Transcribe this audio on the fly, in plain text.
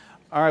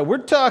All right, we're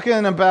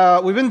talking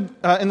about, we've been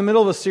in the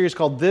middle of a series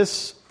called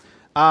This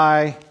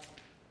I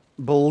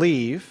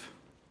Believe.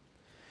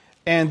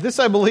 And This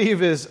I Believe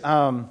has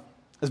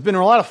been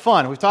a lot of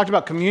fun. We've talked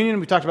about communion,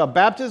 we've talked about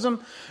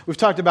baptism, we've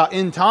talked about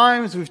end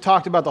times, we've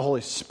talked about the Holy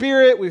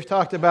Spirit, we've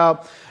talked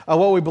about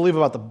what we believe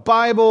about the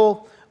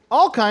Bible,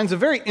 all kinds of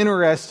very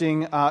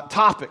interesting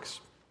topics.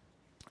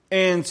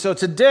 And so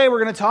today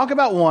we're going to talk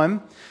about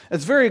one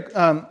that's very,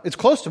 it's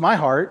close to my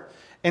heart,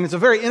 and it's a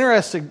very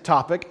interesting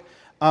topic.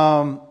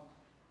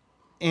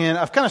 And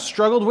I've kind of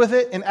struggled with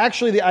it. And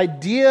actually the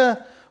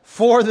idea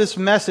for this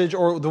message,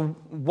 or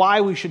why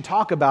we should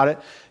talk about it,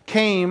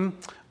 came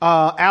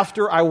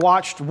after I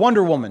watched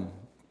Wonder Woman.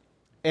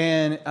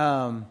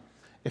 And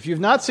if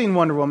you've not seen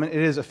Wonder Woman, it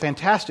is a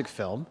fantastic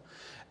film.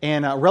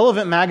 And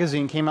Relevant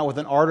Magazine came out with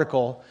an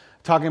article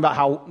talking about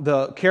how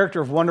the character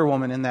of Wonder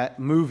Woman in that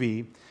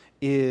movie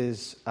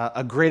is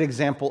a great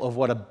example of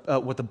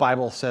what the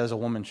Bible says a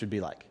woman should be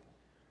like.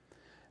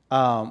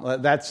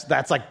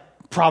 That's like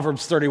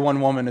Proverbs 31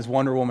 woman as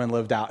Wonder Woman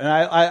lived out. And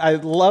I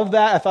love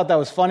that. I thought that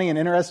was funny and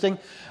interesting.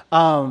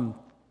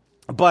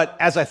 But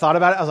as I thought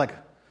about it, I was like,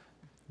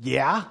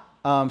 yeah.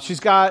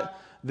 She's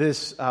got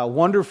this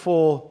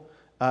wonderful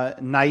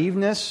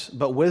naiveness,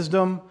 but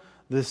wisdom,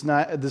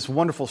 this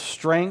wonderful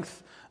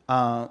strength,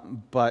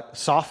 but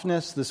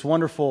softness, this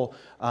wonderful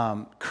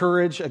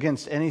courage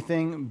against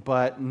anything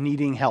but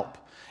needing help.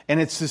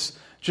 And it's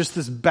just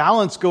this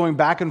balance going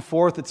back and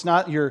forth. It's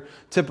not your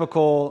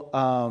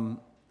typical...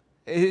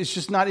 it's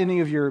just not any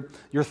of your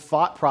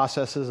thought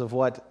processes of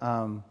what,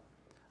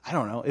 I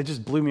don't know, it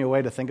just blew me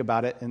away to think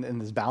about it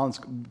and this balance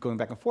going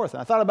back and forth.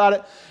 And I thought about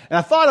it, and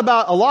I thought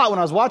about a lot when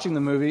I was watching the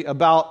movie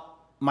about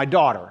my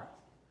daughter.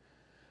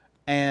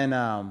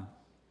 And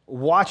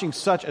watching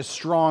such a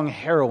strong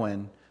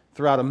heroine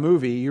throughout a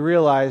movie, you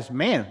realize,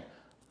 man,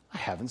 I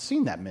haven't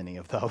seen that many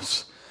of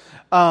those.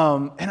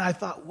 And I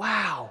thought,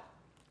 wow.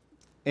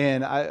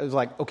 And I was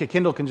like, okay,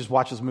 Kendall can just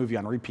watch this movie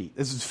on repeat.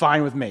 This is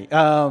fine with me.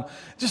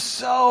 Just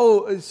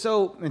so,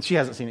 and she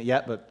hasn't seen it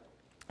yet, but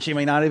she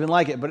may not even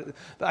like it. But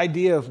the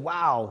idea of,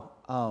 wow,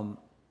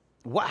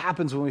 what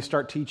happens when we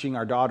start teaching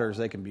our daughters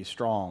they can be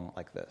strong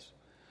like this?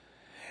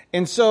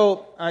 And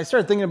so I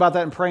started thinking about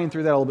that and praying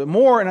through that a little bit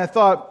more. And I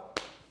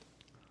thought,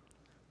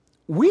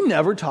 we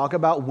never talk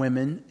about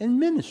women in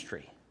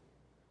ministry.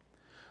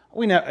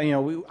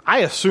 I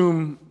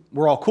assume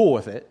we're all cool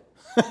with it.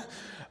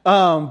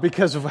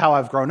 Because of how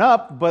I've grown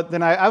up, but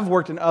then I've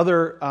worked in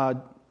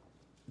other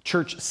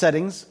church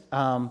settings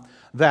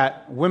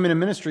that women in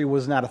ministry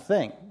was not a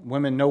thing.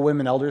 No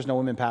women elders, no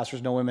women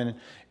pastors, no women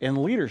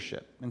in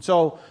leadership. And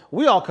so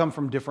we all come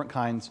from different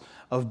kinds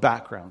of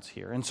backgrounds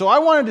here. And so I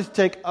wanted to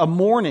take a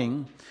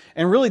morning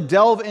and really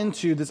delve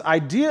into this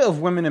idea of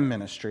women in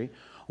ministry.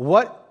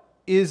 What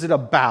is it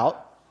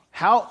about?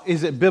 How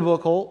is it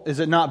biblical? Is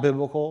it not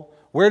biblical?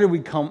 Where do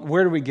we come?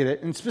 Where do we get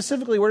it? And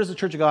specifically, where does the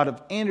Church of God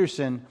of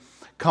Anderson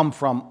come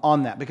from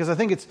on that? Because I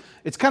think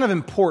it's kind of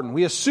important.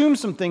 We assume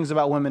some things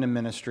about women in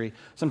ministry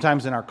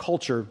sometimes in our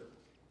culture.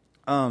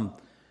 But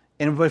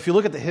if you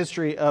look at the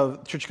history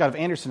of Church of God of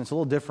Anderson, it's a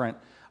little different.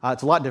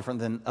 It's a lot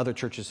different than other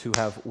churches who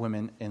have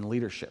women in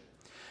leadership.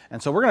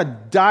 And so we're going to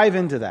dive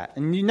into that.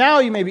 And now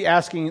you may be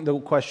asking the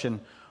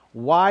question,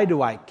 why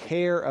do I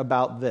care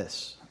about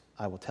this?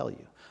 I will tell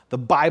you. The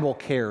Bible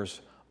cares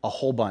a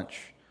whole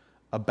bunch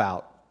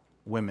about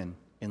women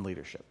in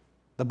leadership.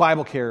 The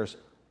Bible cares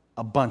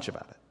a bunch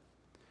about it.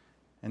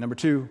 And number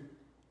two,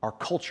 our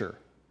culture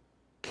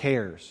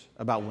cares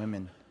about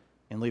women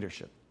in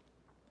leadership.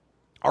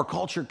 Our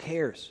culture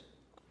cares.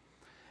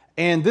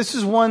 And this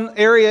is one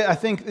area, I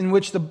think, in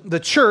which the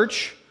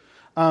church,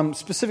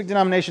 specific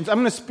denominations, I'm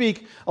going to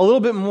speak a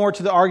little bit more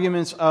to the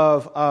arguments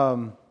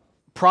of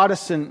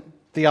Protestant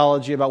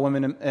theology about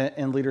women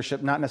in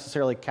leadership, not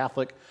necessarily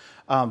Catholic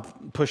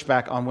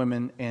pushback on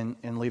women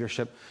in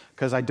leadership,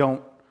 because I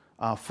don't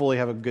fully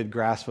have a good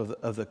grasp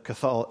of the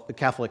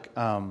Catholic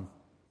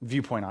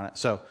viewpoint on it.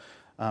 So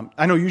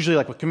I know usually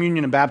like with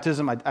communion and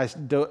baptism, I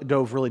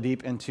dove really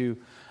deep into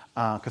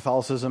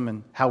Catholicism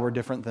and how we're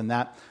different than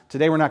that.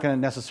 Today we're not going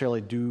to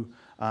necessarily do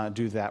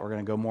that. We're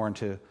going to go more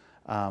into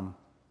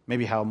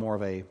maybe how more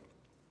of a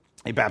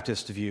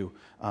Baptist view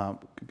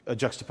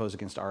juxtaposed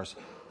against ours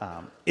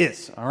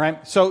is. All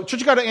right. So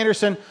Church of God of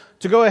Anderson,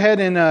 to go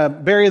ahead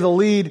and bury the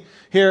lead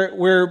here,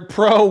 we're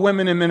pro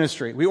women in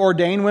ministry. We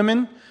ordain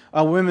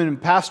women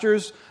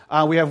pastors.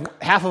 We have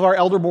half of our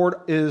elder board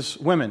is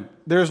women.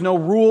 There's no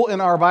rule in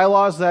our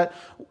bylaws that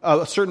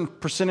a certain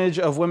percentage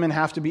of women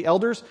have to be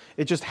elders.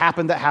 It just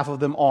happened that half of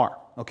them are.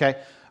 Okay,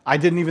 I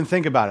didn't even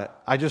think about it.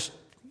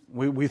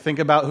 We think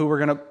about who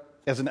we're going to,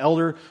 as an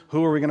elder,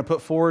 who are we going to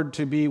put forward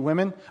to be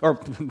women,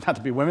 or not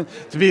to be women,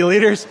 to be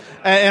leaders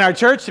in our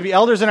church, to be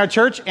elders in our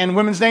church, and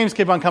women's names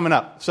keep on coming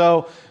up.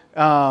 So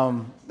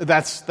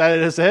that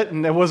is it,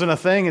 and it wasn't a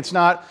thing. It's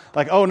not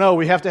like, oh no,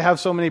 we have to have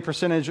so many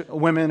percentage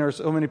women or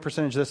so many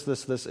percentage this.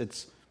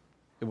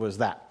 It was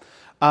that.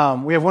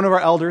 We have one of our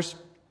elders.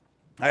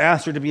 I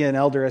asked her to be an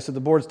elder. I said the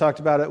board's talked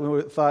about it.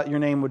 We thought your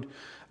name would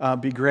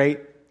be great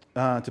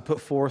to put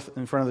forth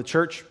in front of the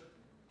church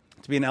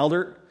to be an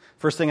elder.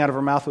 First thing out of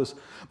her mouth was,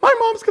 "My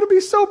mom's going to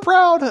be so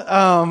proud." And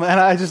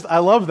I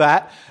love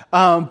that.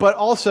 But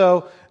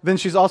also, then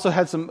she's also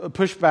had some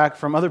pushback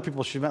from other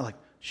people she met, like,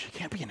 she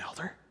can't be an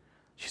elder.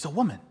 She's a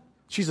woman.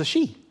 She's a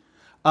she.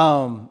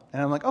 And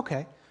I'm like,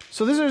 okay.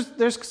 So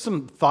there's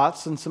some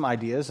thoughts and some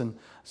ideas and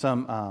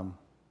some,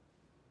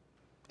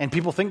 and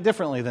people think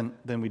differently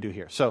than we do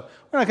here. So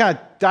we're going to kind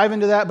of dive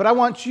into that, but I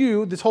want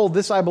you,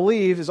 this I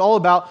believe is all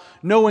about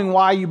knowing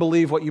why you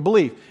believe what you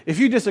believe. If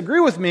you disagree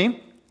with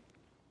me,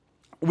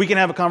 we can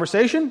have a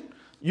conversation.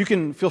 You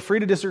can feel free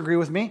to disagree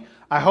with me.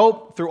 I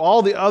hope through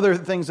all the other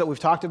things that we've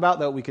talked about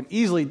that we can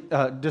easily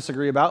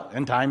disagree about,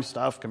 end time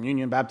stuff,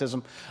 communion,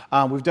 baptism.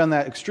 We've done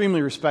that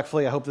extremely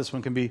respectfully. I hope this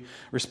one can be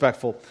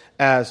respectful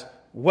as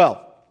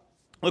well.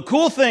 The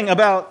cool thing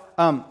about,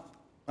 I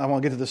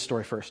want to get to this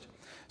story first.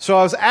 So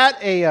I was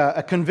at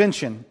a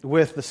convention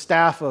with the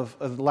staff of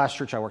the last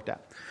church I worked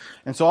at.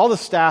 And so all the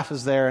staff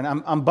is there, and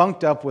I'm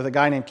bunked up with a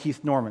guy named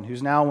Keith Norman,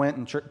 who's now went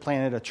and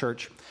planted a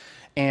church.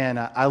 And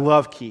I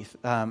love Keith.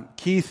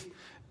 Keith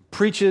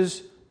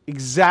preaches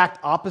exact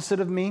opposite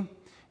of me.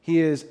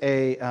 He is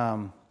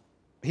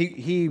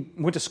he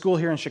went to school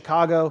here in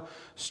Chicago,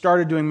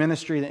 started doing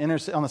ministry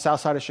on the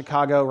south side of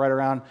Chicago, right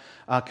around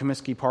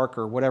Comiskey Park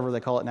or whatever they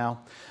call it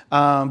now.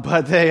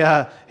 But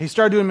he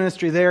started doing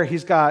ministry there.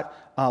 He's got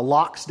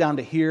locks down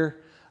to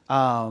here.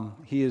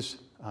 He is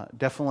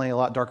definitely a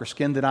lot darker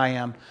skinned than I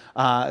am.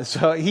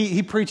 So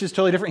he preaches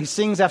totally different. He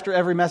sings after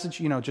every message,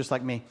 just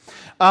like me.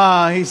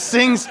 He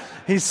sings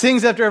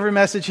after every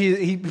message.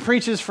 He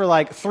preaches for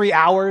like 3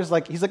 hours.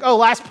 Like he's like, oh,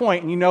 last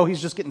point, and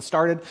he's just getting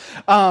started.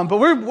 But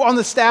we're on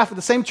the staff at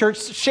the same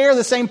church, share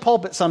the same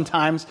pulpit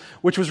sometimes,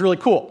 which was really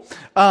cool.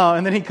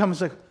 And then he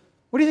comes like,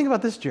 what do you think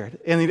about this, Jared?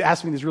 And he'd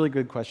ask me these really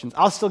good questions.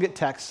 I'll still get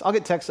texts. I'll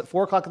get texts at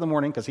 4 o'clock in the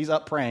morning because he's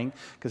up praying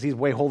because he's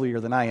way holier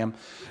than I am.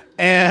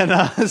 And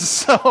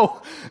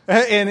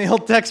and he'll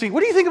text me, what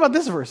do you think about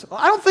this verse? Well,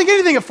 I don't think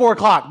anything at 4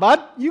 o'clock,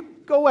 bud. You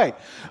go away.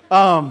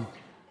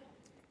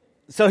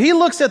 So he's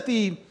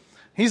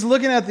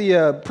looking at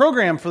the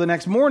program for the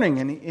next morning,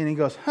 and he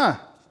goes, so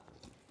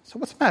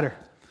what's the matter?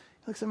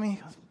 He looks at me, he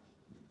goes,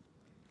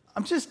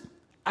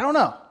 I don't know.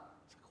 I was like,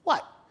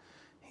 what?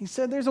 He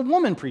said, there's a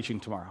woman preaching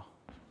tomorrow.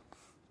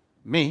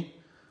 Me?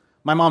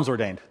 My mom's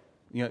ordained.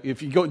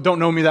 If you don't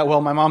know me that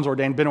well, my mom's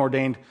been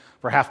ordained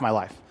for half my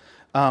life.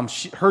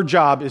 Her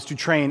job is to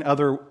train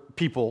other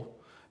people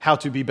how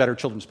to be better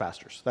children's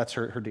pastors. That's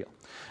her deal.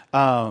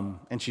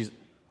 And she's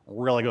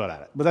really good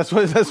at it. But that's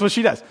what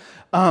she does.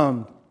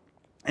 And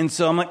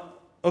so I'm like,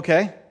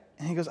 okay.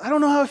 And he goes, I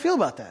don't know how I feel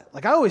about that.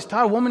 Like I always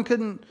thought a woman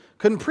couldn't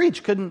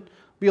preach, couldn't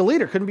be a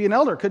leader, couldn't be an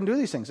elder, couldn't do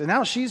these things. And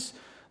now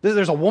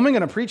there's a woman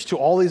going to preach to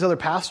all these other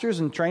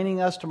pastors and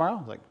training us tomorrow. I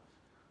was like,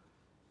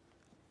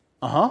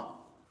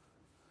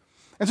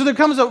 And so there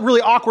comes a really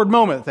awkward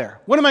moment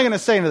there. What am I going to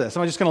say to this?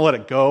 Am I just going to let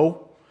it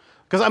go?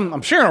 Because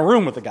I'm sharing a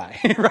room with the guy,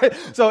 right?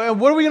 So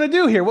what are we going to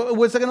do here?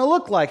 What's it going to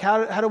look like?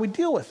 How do we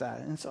deal with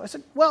that? And so I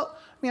said, well,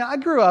 I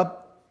grew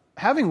up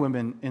having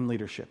women in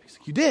leadership. He's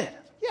like, you did?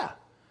 Yeah.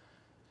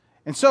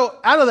 And so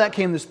out of that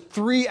came this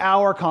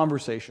 3-hour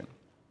conversation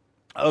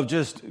of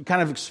just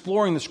kind of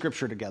exploring the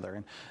scripture together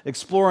and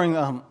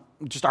exploring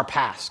just our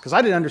past. Because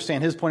I didn't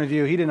understand his point of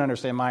view. He didn't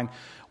understand mine.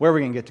 Where are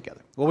we going to get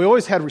together? Well, we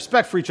always had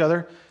respect for each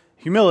other,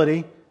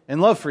 humility,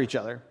 and love for each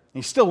other. And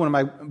he's still one of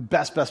my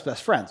best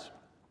friends.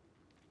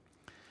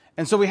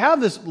 And so we have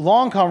this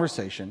long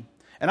conversation,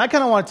 and I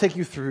kind of want to take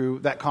you through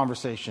that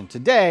conversation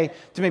today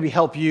to maybe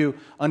help you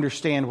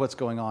understand what's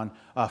going on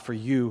for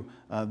you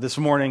this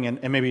morning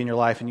and maybe in your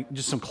life, and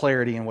just some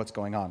clarity in what's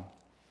going on.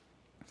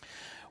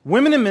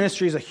 Women in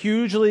ministry is a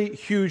hugely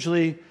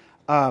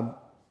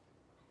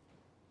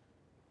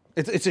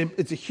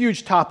it's a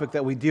huge topic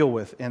that we deal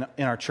with in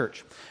our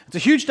church. It's a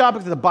huge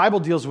topic that the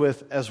Bible deals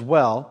with as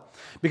well,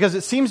 because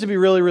it seems to be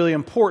really, really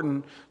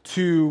important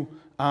to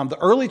the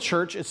early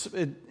church.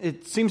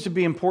 It seems to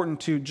be important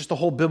to just the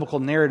whole biblical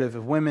narrative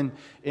of women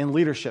in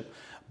leadership.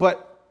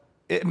 But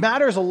it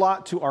matters a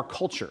lot to our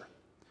culture.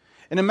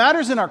 And it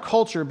matters in our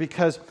culture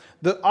because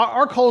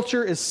our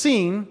culture is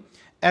seen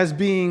as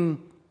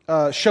being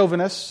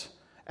chauvinist,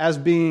 as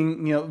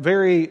being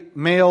very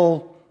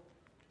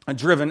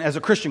male-driven, as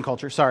a Christian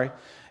culture, sorry.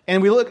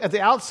 And we look at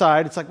the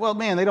outside, it's like, well,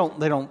 man, they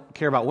don't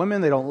care about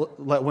women, they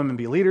don't let women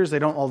be leaders, they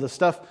don't all this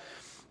stuff.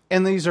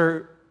 And these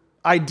are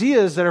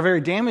ideas that are very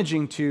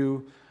damaging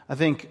to, I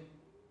think,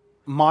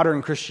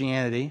 modern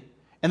Christianity,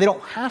 and they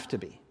don't have to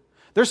be.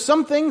 There's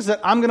some things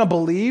that I'm going to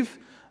believe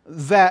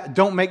that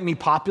don't make me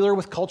popular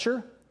with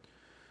culture.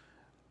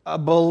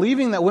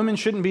 Believing that women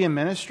shouldn't be in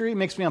ministry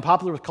makes me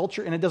unpopular with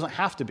culture, and it doesn't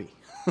have to be.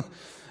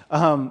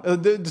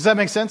 Does that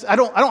make sense? I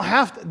don't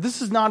have to,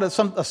 this is not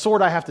a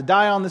sword I have to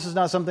die on. This is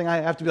not something I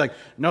have to be like,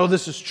 no,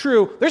 this is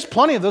true. There's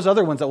plenty of those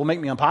other ones that will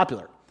make me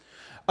unpopular.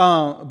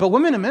 But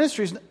women in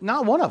ministry is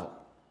not one of them.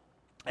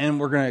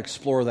 And we're going to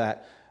explore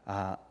that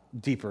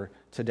deeper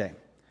today.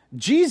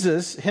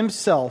 Jesus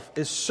himself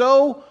is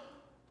so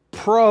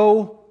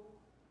pro-women.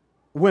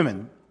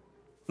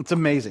 It's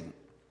amazing.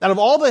 Out of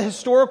all the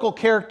historical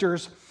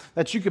characters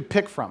that you could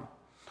pick from,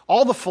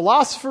 all the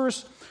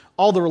philosophers,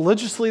 all the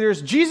religious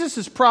leaders, Jesus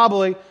is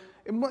probably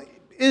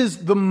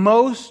the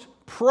most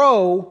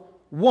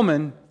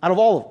pro-woman out of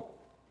all of them.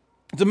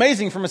 It's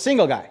amazing from a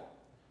single guy.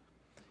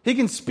 He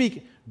can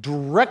speak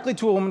directly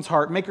to a woman's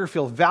heart, make her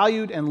feel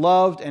valued and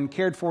loved and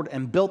cared for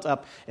and built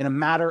up in a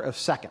matter of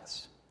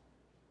seconds.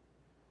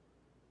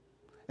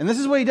 And this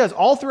is what he does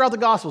all throughout the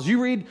Gospels.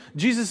 You read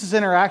Jesus'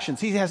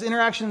 interactions. He has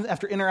interaction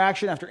after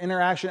interaction after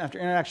interaction after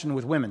interaction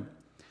with women.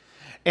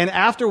 And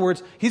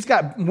afterwards, he's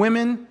got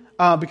women,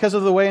 because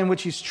of the way in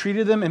which he's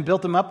treated them and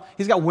built them up,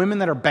 he's got women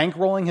that are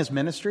bankrolling his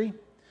ministry.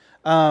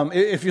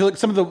 If you look at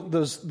some of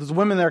those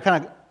women that are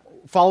kind of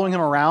following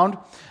him around,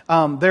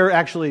 they're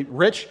actually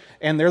rich,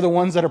 and they're the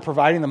ones that are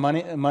providing the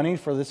money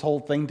for this whole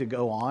thing to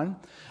go on.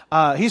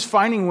 He's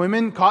finding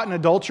women caught in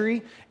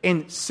adultery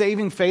and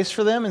saving face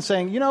for them and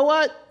saying, you know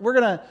what,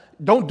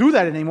 don't do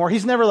that anymore.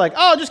 He's never like,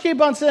 oh, just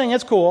keep on sinning,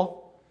 it's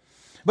cool.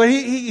 But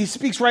he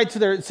speaks right to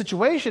their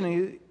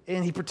situation,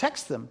 and he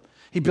protects them.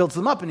 He builds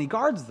them up, and he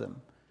guards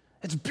them.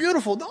 It's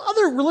beautiful. The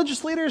other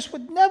religious leaders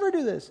would never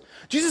do this.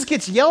 Jesus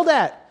gets yelled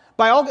at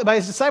by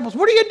his disciples.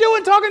 What are you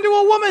doing talking to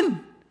a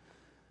woman?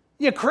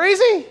 You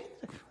crazy?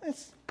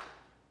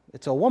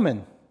 It's a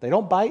woman. They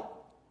don't bite.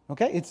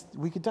 Okay?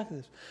 We could talk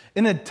about this.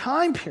 In a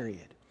time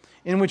period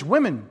in which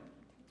women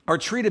are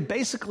treated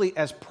basically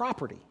as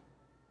property,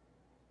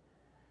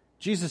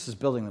 Jesus is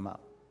building them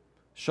up,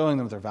 showing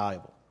them they're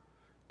valuable,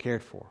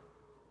 cared for.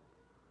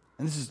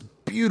 And this is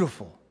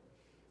beautiful.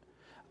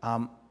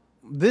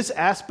 This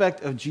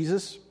aspect of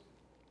Jesus,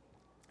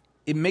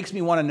 it makes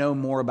me want to know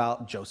more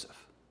about Joseph.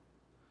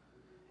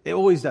 It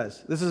always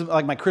does. This is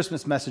like my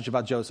Christmas message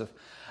about Joseph.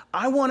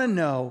 I want to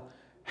know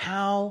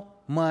how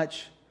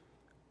much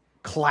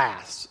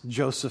class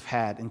Joseph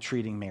had in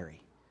treating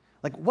Mary.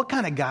 Like, what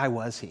kind of guy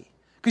was he?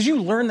 Because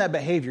you learn that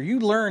behavior. You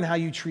learn how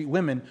you treat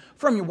women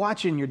from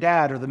watching your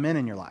dad or the men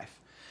in your life.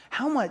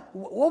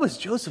 What was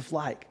Joseph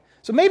like?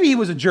 So maybe he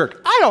was a jerk.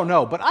 I don't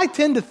know, but I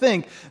tend to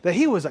think that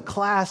he was a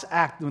class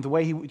act with the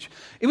way he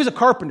was a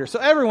carpenter. So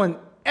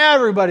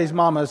everybody's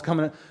mama is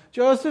coming in.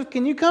 Joseph,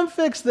 can you come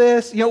fix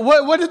this? You know,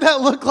 what did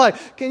that look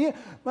like? Can you?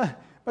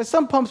 My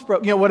sump pump's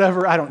broke. You know,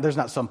 whatever. There's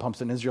not sump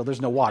pumps in Israel.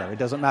 There's no water. It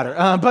doesn't matter.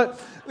 But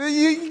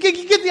you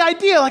get the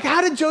idea. Like,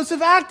 how did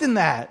Joseph act in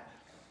that?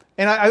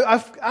 And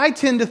I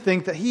tend to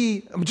think that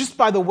just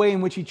by the way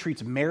in which he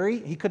treats Mary,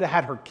 he could have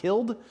had her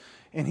killed,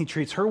 and he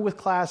treats her with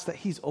class, that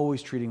he's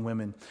always treating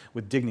women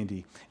with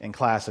dignity and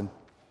class. And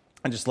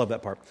I just love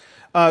that part.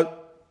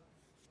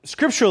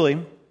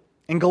 Scripturally,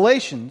 in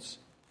Galatians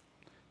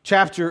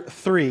chapter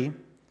 3,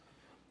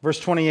 verse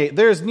 28,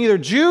 there is neither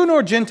Jew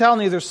nor Gentile,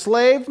 neither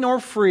slave nor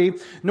free,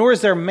 nor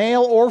is there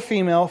male or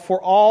female,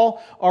 for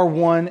all are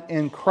one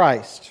in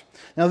Christ.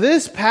 Now,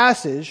 this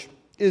passage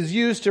is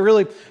used to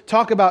really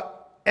talk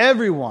about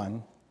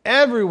everyone.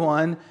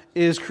 Everyone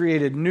is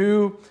created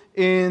new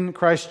in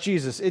Christ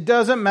Jesus. It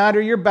doesn't matter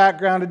your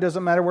background. It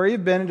doesn't matter where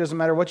you've been. It doesn't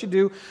matter what you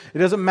do. It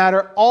doesn't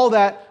matter. All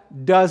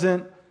that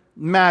doesn't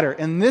matter.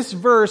 And this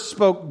verse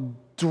spoke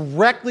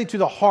directly to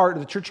the heart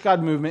of the Church of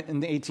God movement in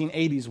the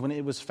 1880s when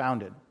it was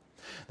founded.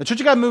 The Church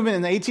of God movement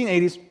in the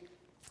 1880s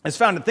is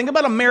founded. Think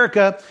about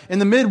America in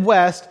the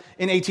Midwest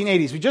in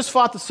 1880s. We just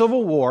fought the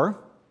Civil War.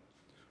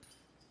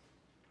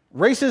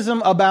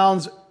 Racism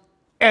abounds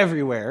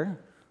everywhere.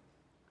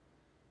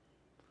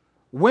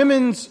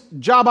 Women's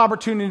job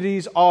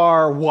opportunities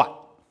are what?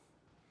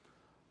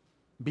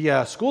 Be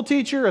a school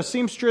teacher, a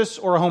seamstress,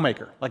 or a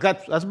homemaker. Like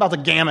that's about the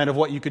gamut of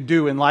what you could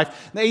do in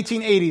life in the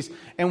 1880s.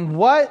 And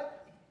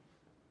what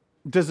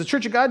does the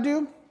Church of God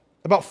do?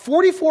 About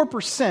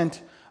 44%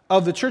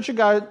 of the Church of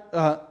God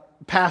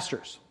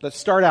pastors that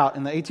start out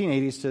in the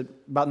 1880s to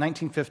about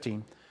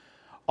 1915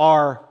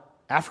 are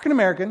African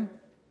American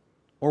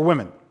or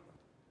women.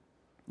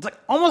 It's like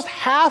almost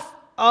half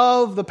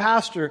of the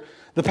pastor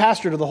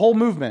to the whole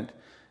movement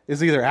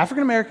is either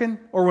African American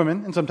or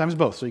women, and sometimes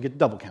both, so you get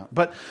double count.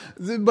 But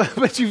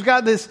you've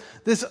got this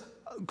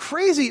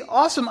crazy,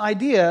 awesome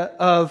idea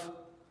of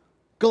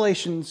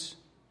Galatians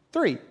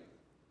 3.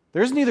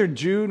 There's neither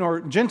Jew nor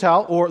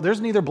Gentile, or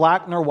there's neither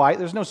black nor white.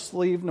 There's no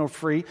slave nor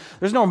free.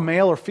 There's no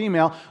male or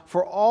female,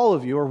 for all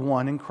of you are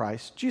one in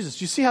Christ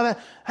Jesus. You see how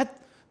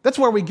that's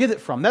where we get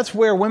it from. That's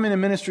where women in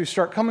ministry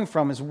start coming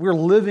from, is we're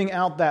living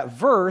out that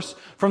verse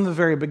from the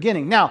very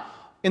beginning. Now,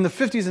 in the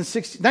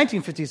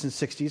 1950s and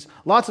 60s,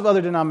 lots of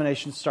other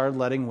denominations started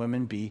letting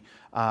women be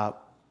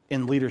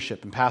in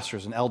leadership, and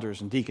pastors and elders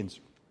and deacons.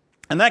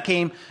 And that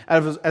came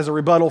as a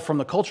rebuttal from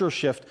the cultural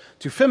shift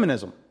to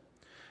feminism.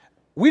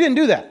 We didn't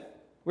do that.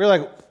 We were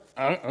like,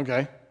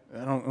 okay,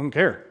 I don't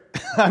care.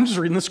 I'm just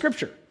reading the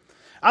scripture.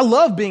 I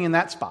love being in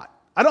that spot.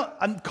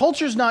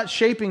 Culture's not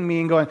shaping me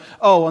and going,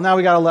 oh, well, now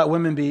we got to let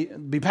women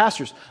be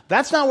pastors.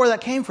 That's not where that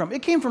came from.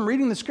 It came from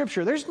reading the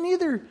scripture. There's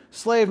neither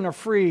slave nor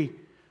free,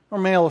 or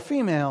male or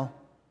female.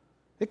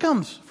 It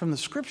comes from the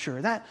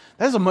scripture. That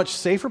is a much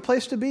safer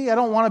place to be. I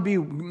don't want to be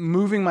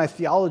moving my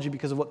theology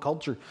because of what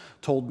culture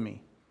told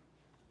me.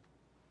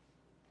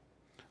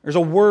 There's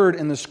a word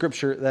in the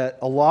scripture that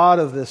a lot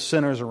of this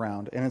centers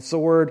around, and it's the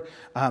word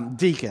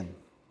deacon.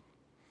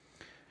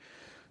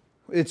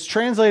 It's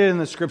translated in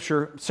the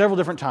scripture several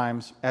different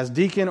times as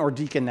deacon or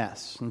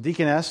deaconess. And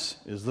deaconess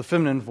is the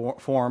feminine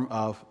form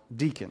of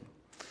deacon.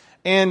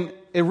 And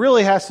it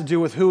really has to do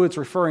with who it's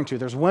referring to.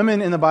 There's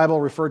women in the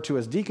Bible referred to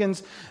as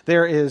deacons.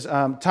 There is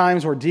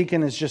times where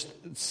deacon is just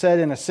said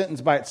in a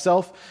sentence by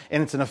itself,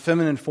 and it's in a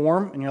feminine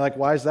form. And you're like,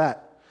 why is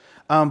that?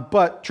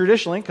 But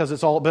traditionally, because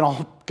it's been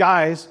all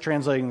guys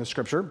translating the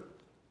scripture,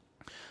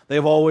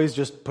 they've always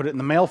just put it in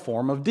the male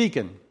form of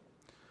deacon,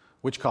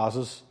 which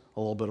causes a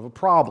little bit of a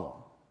problem.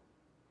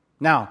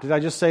 Now, did I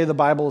just say the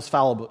Bible is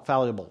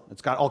fallible?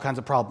 It's got all kinds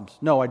of problems.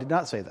 No, I did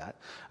not say that.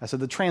 I said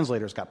the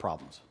translator's got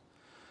problems.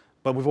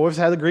 But we've always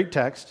had the Greek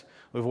text.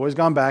 We've always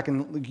gone back,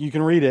 and you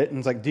can read it, and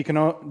it's like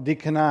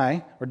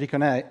deaconai or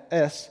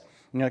deaconess,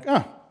 and you're like,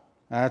 oh,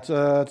 that's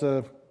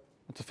a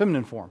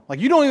feminine form. Like,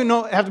 you don't even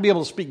have to be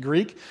able to speak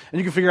Greek, and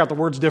you can figure out the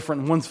words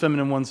different, and one's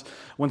feminine,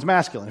 one's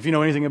masculine. If you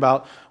know anything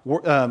about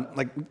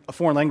like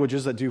foreign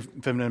languages that do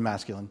feminine and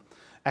masculine.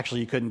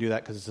 Actually, you couldn't do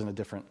that because it's in a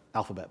different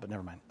alphabet, but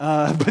never mind.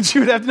 But you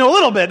would have to know a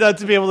little bit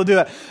to be able to do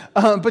that.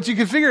 But you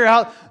can figure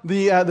out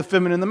the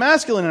feminine and the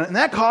masculine, and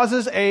that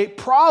causes a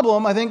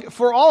problem, I think,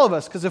 for all of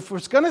us. Because if we're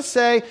going to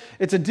say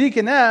it's a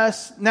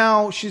deaconess,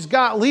 now she's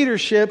got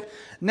leadership,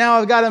 now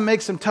I've got to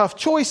make some tough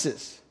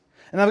choices.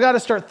 And I've got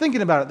to start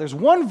thinking about it. There's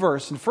one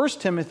verse in 1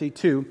 Timothy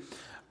 2,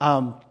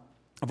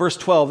 verse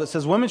 12, that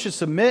says, women should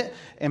submit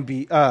and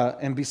be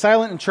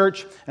silent in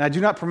church, and I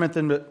do not permit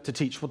them to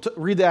teach. We'll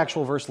read the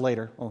actual verse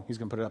later. Oh, he's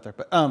going to put it up there.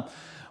 But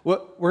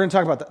we're going to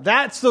talk about that.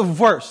 That's the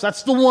verse.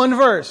 That's the one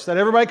verse that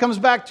everybody comes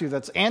back to.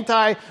 That's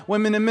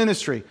anti-women in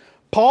ministry.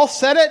 Paul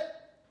said it.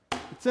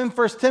 It's in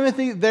 1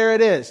 Timothy. There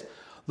it is.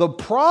 The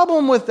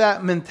problem with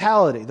that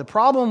mentality, the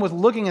problem with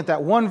looking at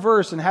that one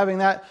verse and having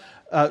that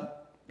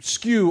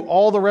skew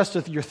all the rest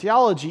of your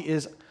theology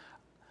is,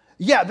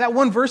 yeah, that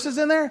one verse is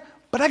in there,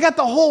 but I got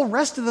the whole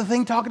rest of the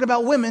thing talking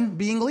about women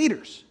being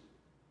leaders.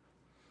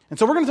 And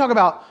so we're going to talk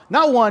about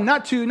not one,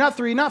 not two, not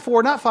three, not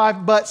four, not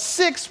five, but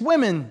 6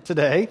 women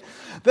today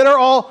that are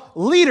all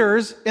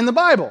leaders in the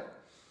Bible.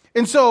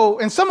 And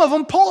some of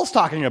them Paul's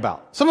talking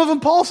about. Some of them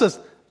Paul says,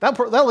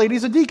 that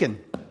lady's a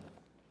deacon.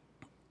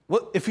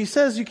 Well, if he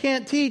says you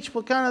can't teach,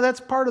 well, kind of that's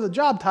part of the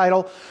job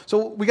title.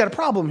 So we got a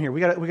problem here. We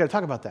got to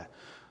talk about that.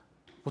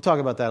 We'll talk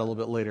about that a little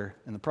bit later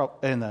in the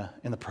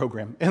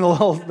program, in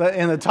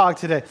the talk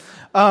today.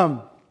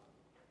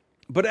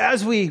 But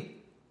as we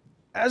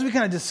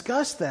kind of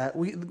discuss that,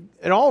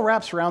 it all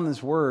wraps around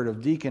this word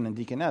of deacon and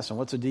deaconess. And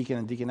what's a deacon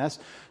and deaconess?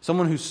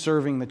 Someone who's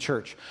serving the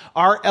church.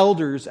 Our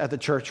elders at the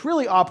church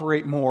really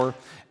operate more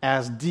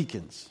as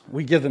deacons.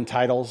 We give them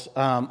titles.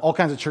 All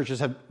kinds of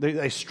churches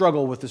they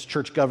struggle with this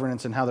church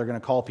governance and how they're going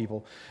to call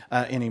people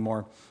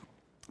anymore.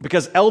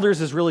 Because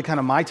elders is really kind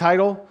of my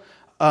title.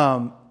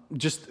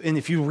 And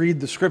if you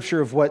read the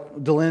scripture of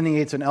what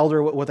delineates an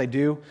elder, what they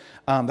do,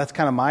 that's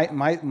kind of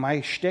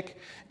my shtick.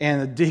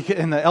 And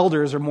the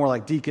elders are more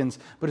like deacons,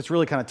 but it's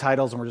really kind of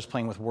titles, and we're just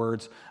playing with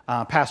words.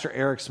 Pastor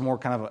Eric's more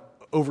kind of an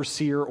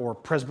overseer or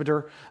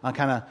presbyter,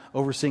 kind of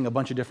overseeing a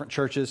bunch of different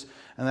churches,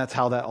 and that's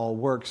how that all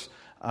works.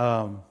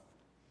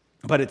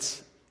 But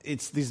it's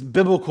these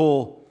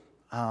biblical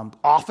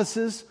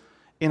offices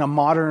in a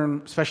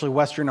modern, especially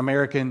Western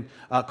American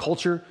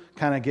culture,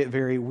 kind of get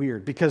very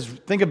weird. Because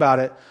think about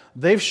it,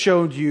 they've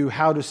showed you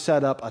how to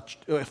set up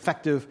an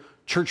effective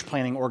church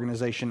planning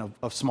organization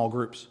of small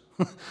groups.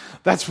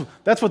 That's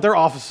what their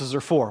offices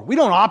are for. We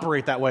don't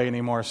operate that way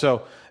anymore,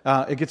 so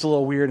it gets a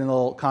little weird and a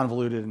little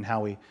convoluted in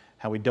how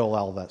we dole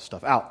all that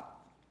stuff out.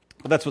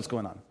 But that's what's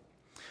going on.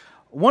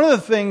 One of the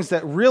things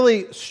that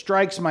really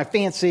strikes my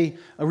fancy,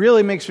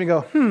 really makes me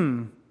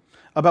go,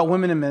 about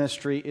women in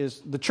ministry is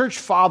the church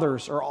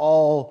fathers are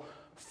all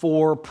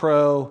for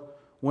pro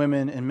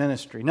women in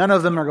ministry. None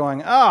of them are going,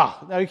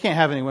 no, you can't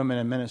have any women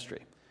in ministry.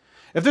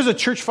 If there's a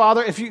church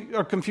father, if you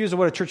are confused with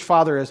what a church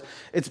father is,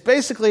 it's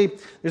basically,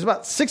 there's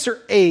about 6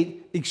 or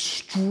 8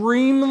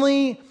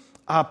 extremely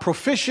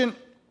proficient,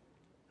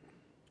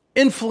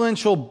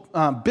 influential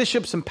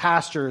bishops and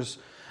pastors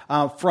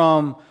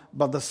from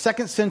about the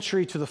 2nd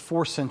century to the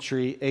 4th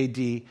century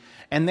AD,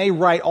 and they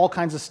write all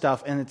kinds of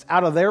stuff, and it's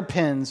out of their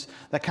pens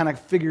that kind of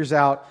figures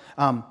out,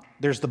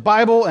 there's the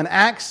Bible and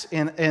Acts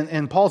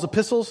and Paul's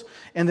epistles,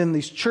 and then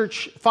these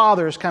church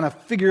fathers kind of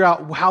figure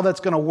out how that's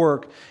going to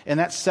work, and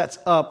that sets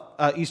up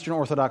Eastern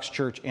Orthodox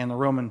Church and the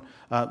Roman,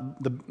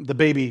 the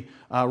baby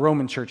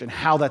Roman Church, and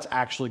how that's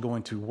actually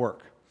going to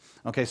work.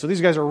 Okay, so these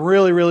guys are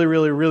really, really,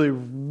 really, really,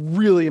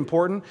 really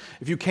important.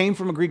 If you came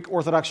from a Greek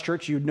Orthodox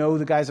church, you know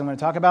the guys I'm going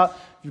to talk about.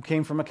 If you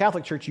came from a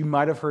Catholic church, you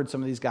might have heard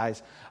some of these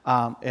guys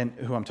and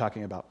who I'm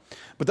talking about.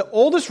 But the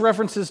oldest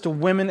references to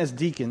women as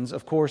deacons,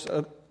 of course,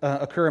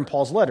 occur in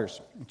Paul's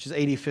letters, which is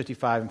AD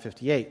 55 and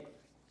 58.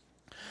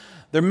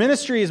 Their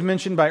ministry is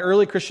mentioned by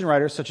early Christian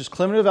writers such as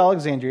Clement of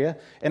Alexandria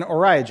and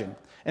Origen.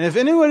 And if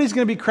anybody's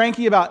going to be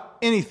cranky about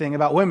anything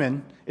about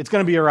women, it's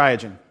going to be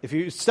Origen. If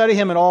you study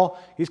him at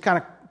all, he's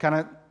kind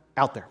of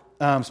out there,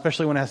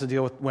 especially when it has to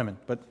deal with women.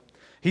 But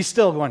he's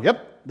still going,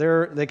 yep,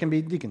 They can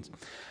be deacons.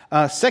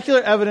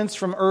 Secular evidence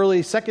from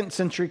early 2nd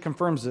century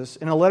confirms this.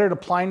 In a letter to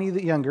Pliny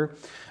the Younger,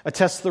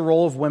 attests the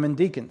role of women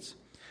deacons.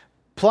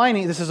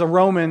 Pliny, this is a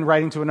Roman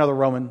writing to another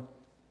Roman,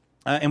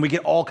 and we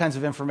get all kinds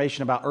of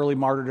information about early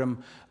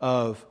martyrdom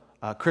of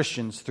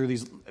Christians through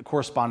these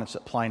correspondence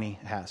that Pliny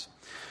has.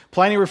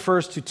 Pliny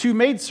refers to 2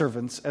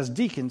 maidservants as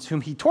deacons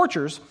whom he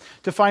tortures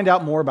to find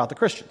out more about the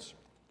Christians.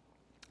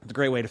 It's a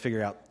great way to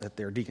figure out that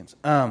they're deacons.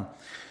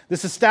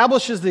 This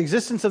establishes the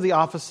existence of the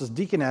office as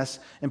deaconess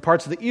in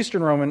parts of the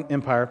Eastern Roman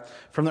Empire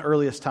from the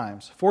earliest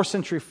times. 4th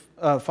century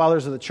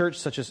fathers of the church,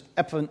 such as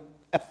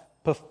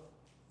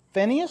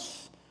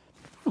Epiphanius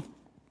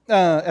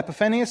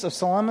of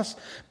Salamis,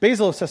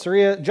 Basil of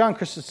Caesarea, John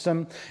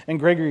Chrysostom, and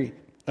Gregory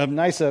of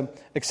Nyssa,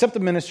 accept the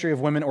ministry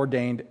of women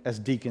ordained as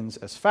deacons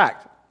as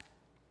fact.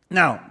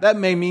 Now, that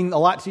may mean a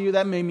lot to you,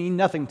 that may mean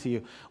nothing to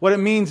you. What it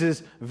means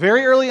is,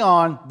 very early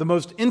on, the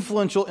most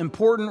influential,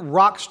 important,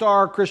 rock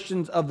star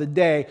Christians of the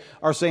day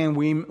are saying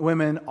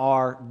women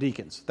are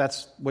deacons.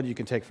 That's what you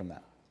can take from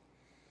that.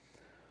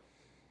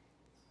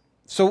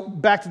 So,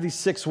 back to these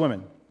 6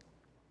 women.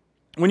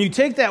 When you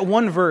take that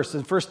one verse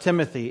in 1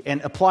 Timothy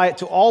and apply it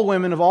to all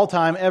women of all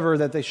time ever,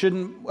 that they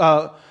shouldn't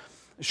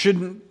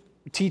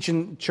teach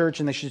in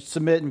church and they should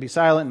submit and be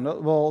silent and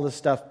all this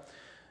stuff,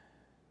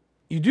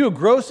 you do a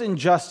gross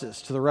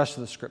injustice to the rest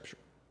of the Scripture.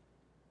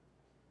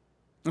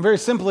 And very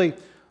simply,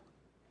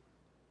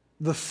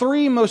 the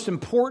 3 most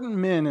important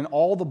men in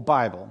all the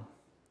Bible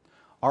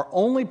are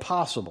only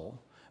possible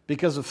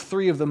because of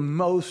 3 of the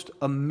most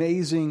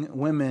amazing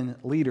women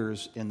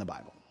leaders in the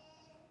Bible.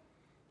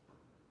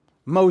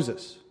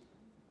 Moses.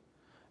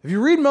 If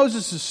you read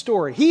Moses'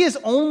 story, he is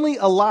only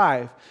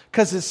alive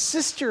because his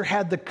sister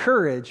had the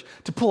courage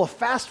to pull a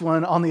fast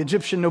one on the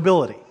Egyptian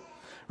nobility.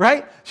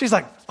 Right? She's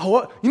like,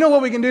 you know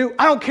what we can do?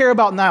 I don't care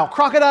about Nile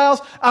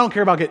crocodiles. I don't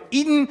care about getting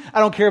eaten. I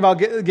don't care about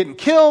getting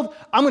killed.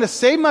 I'm going to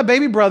save my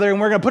baby brother, and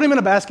we're going to put him in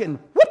a basket and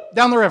whoop,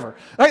 down the river.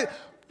 Right?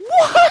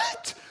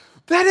 What?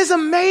 That is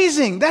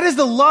amazing. That is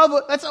the love.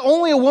 That's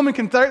only a woman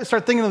can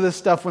start thinking of this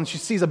stuff when she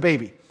sees a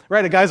baby.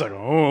 Right? A guy's like,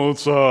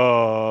 let's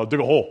dig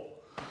a hole.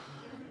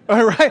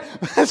 All right?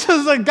 This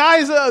is a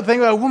guy's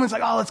thing. A woman's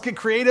like, let's get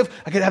creative.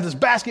 I could have this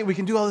basket. We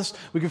can do all this.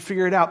 We can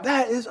figure it out.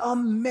 That is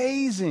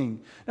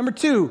amazing. Number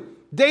 2,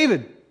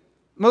 David,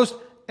 most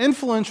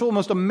influential,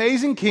 most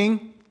amazing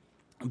king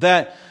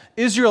that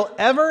Israel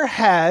ever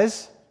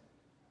has.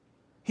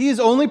 He is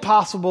only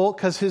possible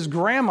because his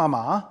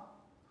grandmama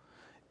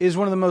is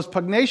one of the most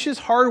pugnacious,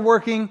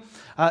 hardworking,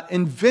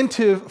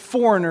 inventive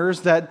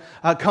foreigners that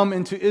come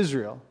into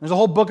Israel. There's a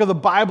whole book of the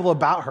Bible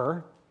about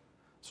her.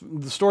 It's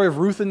the story of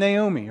Ruth and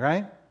Naomi,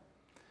 right?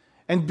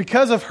 And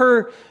because of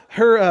her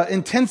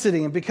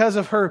intensity and because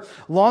of her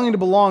longing to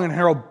belong and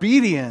her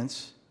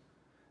obedience,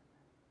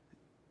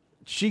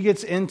 she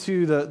gets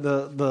into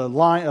the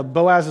line of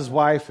Boaz's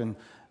wife and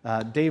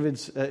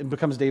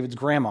becomes David's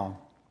grandma.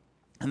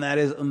 And that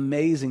is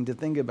amazing to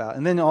think about.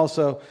 And then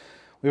also,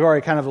 we've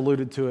already kind of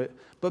alluded to it,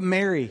 but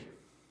Mary.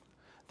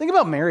 Think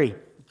about Mary,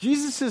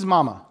 Jesus'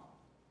 mama.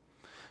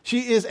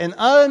 She is an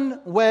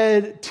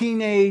unwed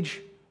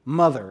teenage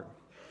mother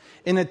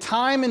in a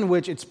time in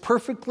which it's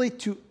perfectly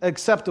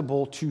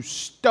acceptable to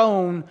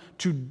stone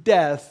to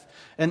death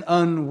an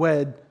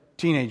unwed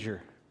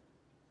teenager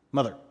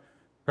mother,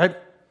 right?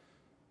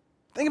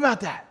 Think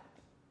about that.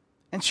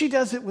 And she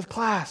does it with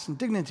class and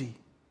dignity.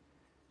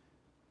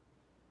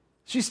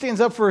 She stands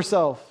up for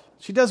herself.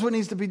 She does what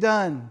needs to be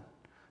done.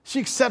 She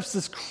accepts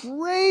this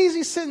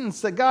crazy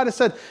sentence that God has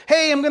said,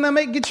 hey, I'm going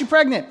to get you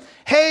pregnant.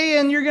 Hey,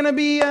 and you're going to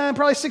be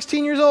probably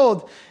 16 years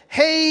old.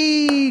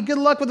 Hey, good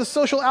luck with the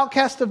social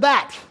outcast of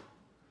that.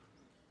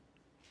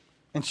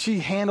 And she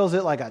handles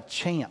it like a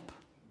champ.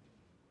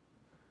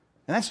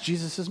 And that's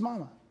Jesus'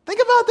 mama.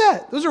 Think about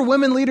that. Those are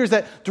women leaders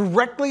that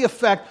directly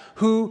affect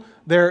who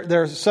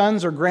their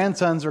sons or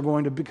grandsons are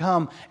going to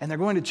become, and they're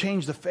going to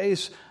change the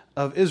face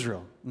of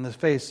Israel and the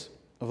face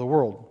of the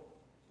world.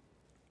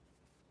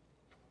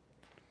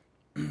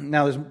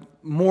 Now, there's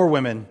more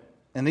women,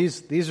 and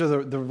these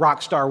are the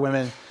rock star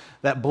women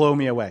that blow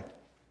me away.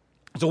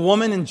 There's a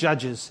woman in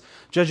Judges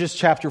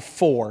chapter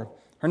 4.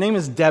 Her name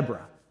is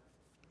Deborah.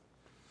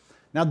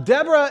 Now,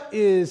 Deborah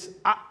is,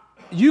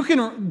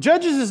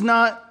 Judges is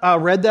not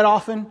read that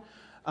often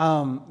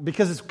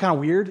because it's kind of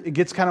weird. It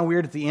gets kind of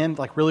weird at the end,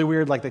 like really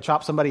weird, like they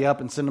chop somebody up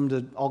and send them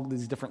to all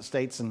these different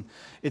states, and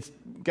it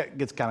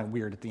gets kind of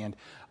weird at the end.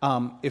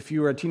 If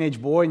you were a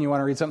teenage boy and you want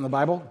to read something in the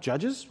Bible,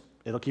 Judges,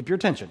 it'll keep your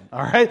attention,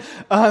 all right?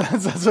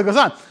 That's what goes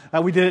on.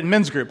 We did it in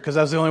men's group because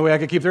that was the only way I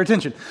could keep their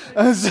attention.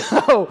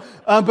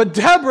 But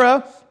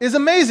Deborah is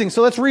amazing.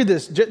 So let's read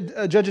this,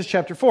 Judges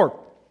chapter 4.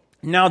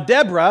 Now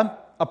Deborah,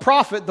 a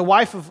prophet, the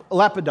wife of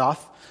Lapidoth.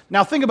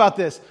 Now think about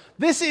this.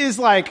 This is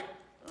like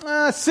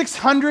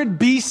 600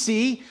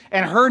 BC,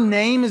 and her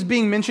name is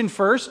being mentioned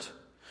first.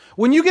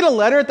 When you get a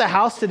letter at the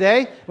house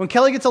today, when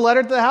Kelly gets a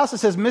letter at the house, it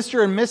says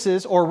Mr. and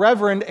Mrs. or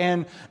Reverend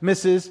and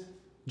Mrs.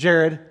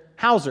 Jared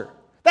Hauser.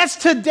 That's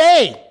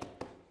today,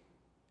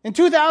 in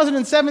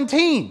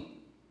 2017.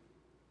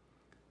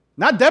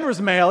 Not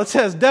Deborah's mail, it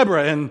says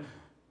Deborah and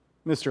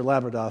Mr.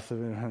 Lapidoth.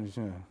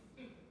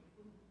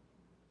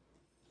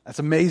 That's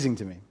amazing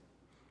to me.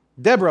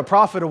 Deborah,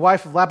 prophet, a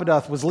wife of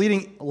Lapidoth, was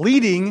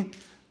leading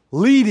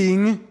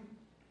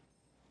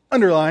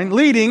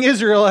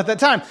Israel at that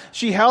time.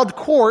 She held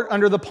court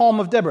under the palm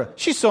of Deborah.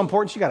 She's so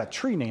important, she got a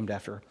tree named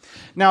after her.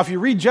 Now, if you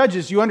read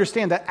Judges, you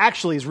understand that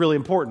actually is really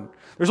important.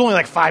 There's only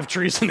like 5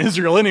 trees in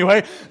Israel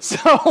anyway.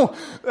 So,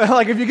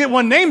 like if you get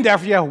one named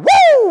after you,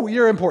 woo,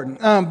 you're important.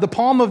 The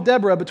palm of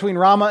Deborah between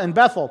Ramah and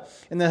Bethel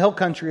in the hill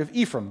country of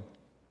Ephraim.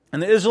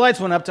 And the Israelites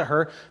went up to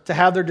her to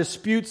have their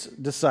disputes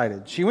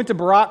decided. She went to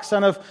Barak,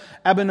 son of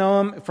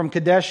Abinoam from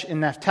Kadesh in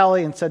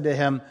Naphtali, and said to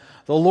him,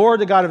 the Lord,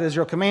 the God of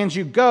Israel, commands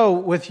you, go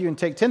with you and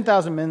take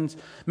 10,000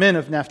 men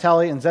of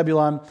Naphtali and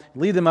Zebulun,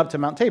 and lead them up to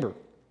Mount Tabor.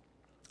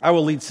 I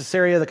will lead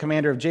Sisera, the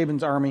commander of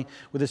Jabin's army,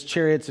 with his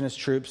chariots and his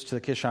troops to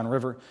the Kishon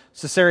River.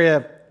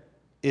 Sisera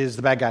is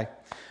the bad guy.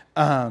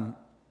 And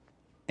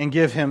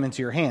give him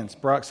into your hands.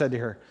 Barak said to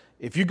her,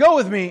 if you go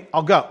with me,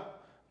 I'll go.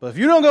 But if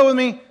you don't go with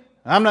me,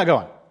 I'm not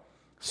going.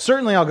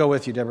 Certainly I'll go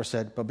with you, Deborah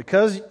said, but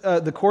because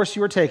the course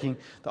you are taking,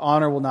 the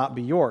honor will not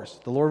be yours.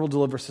 The Lord will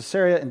deliver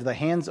Sisera into the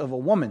hands of a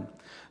woman.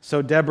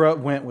 So Deborah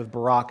went with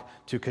Barak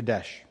to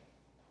Kadesh.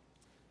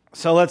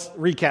 So let's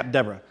recap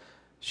Deborah.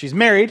 She's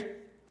married.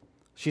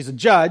 She's a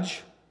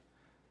judge.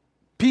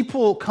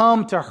 People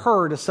come to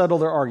her to settle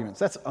their arguments.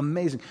 That's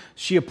amazing.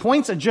 She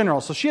appoints a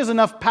general, so she has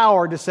enough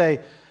power to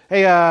say,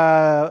 hey,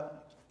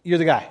 you're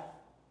the guy.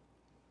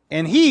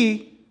 And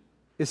he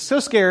is so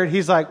scared,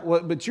 he's like,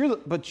 well, but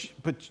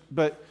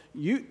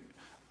you,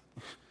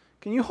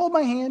 can you hold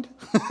my hand?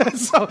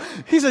 So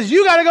he says,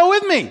 you got to go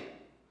with me.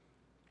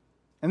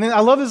 And then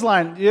I love this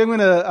line,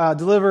 God's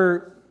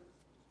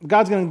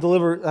going to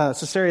deliver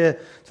Sisera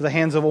to the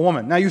hands of a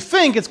woman. Now you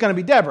think it's going to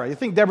be Deborah. You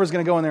think Deborah's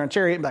going to go in there and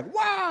chariot and be like,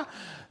 wow.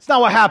 It's not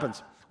what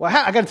happens. Well,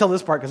 I got to tell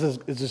this part because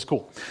it's just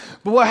cool.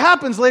 But what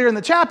happens later in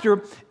the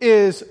chapter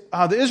is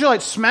the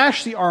Israelites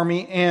smash the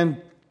army,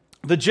 and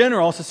the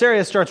general,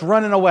 Sisera, starts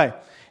running away.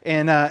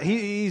 And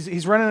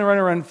he's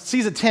running,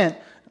 sees a tent,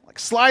 like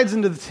slides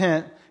into the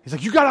tent. He's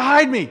like, you got to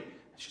hide me.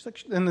 She's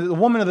like, and the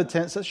woman of the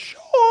tent says,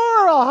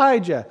 sure, I'll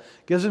hide you.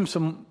 Gives him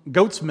some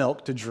goat's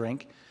milk to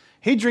drink.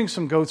 He drinks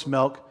some goat's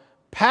milk,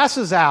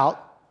 passes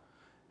out,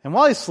 and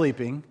while he's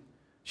sleeping,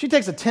 she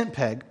takes a tent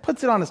peg,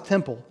 puts it on his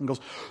temple, and goes,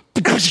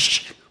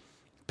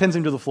 pins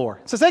him to the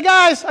floor. Says, hey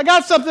guys, I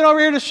got something over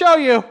here to show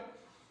you.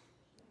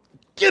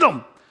 Get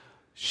him.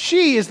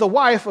 She is the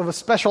wife of a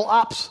special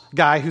ops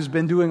guy who's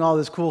been doing all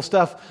this cool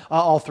stuff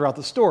all throughout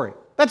the story.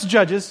 That's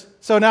Judges.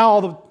 So now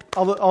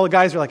all the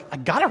guys are like, I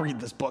gotta read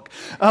this book.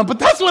 But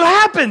that's what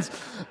happens.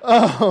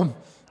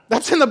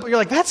 You're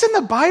like, that's in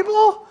the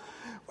Bible?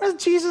 Where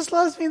Jesus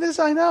loves me, this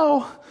I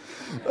know.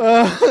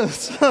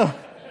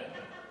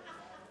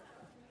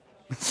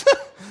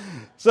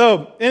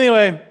 So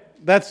anyway,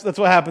 that's what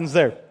happens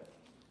there.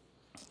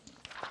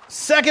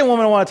 Second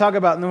woman I want to talk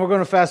about, and then we're going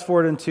to fast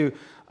forward into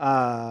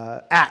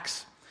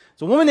Acts.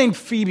 It's a woman named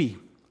Phoebe,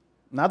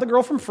 not the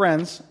girl from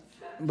Friends,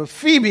 but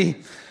Phoebe.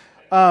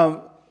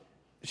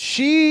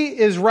 She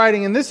is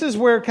writing, and this is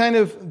where kind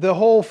of the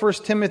whole 1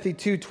 Timothy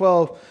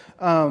 2:12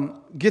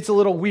 gets a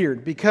little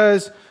weird,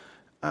 because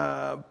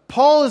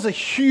Paul is a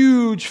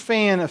huge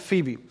fan of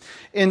Phoebe.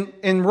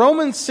 In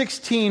Romans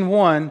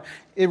 16:1,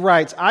 it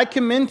writes, I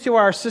commend to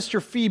our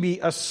sister Phoebe,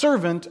 a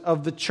servant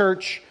of the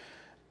church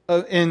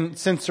in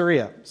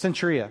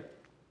Cenchrea.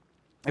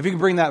 If you can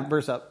bring that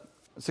verse up,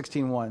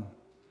 16:1.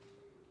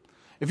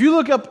 If you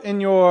look up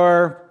in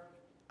your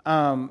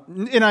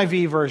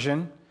NIV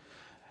version,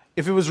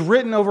 if it was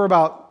written over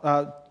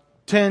about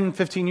 10,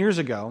 15 years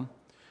ago,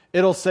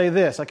 it'll say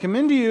this, I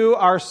commend to you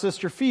our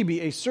sister Phoebe,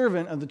 a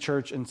servant of the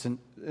church in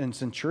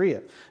Cenchrea.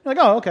 You're like,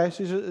 oh, okay,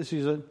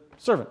 she's a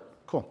servant.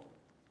 Cool.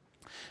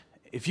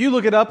 If you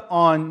look it up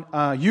on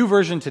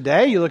YouVersion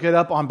today, you look it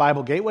up on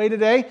Bible Gateway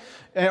today,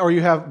 or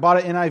you have bought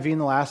an NIV in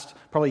the last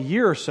probably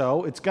year or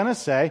so, it's going to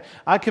say,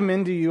 I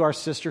commend to you our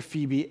sister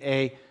Phoebe,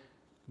 a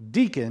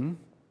deacon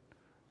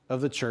of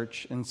the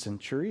church in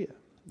Cenchrea.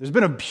 There's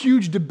been a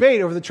huge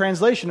debate over the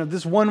translation of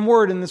this one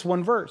word in this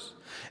one verse.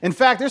 In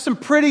fact, there's some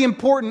pretty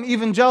important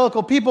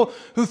evangelical people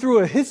who threw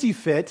a hissy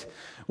fit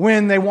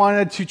when they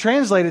wanted to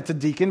translate it to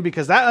deacon,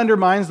 because that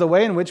undermines the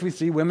way in which we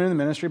see women in the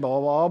ministry, blah,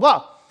 blah, blah,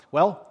 blah.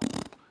 Well,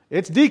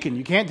 it's deacon.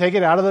 You can't take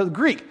it out of the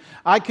Greek.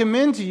 I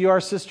commend to you our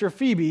sister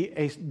Phoebe,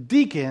 a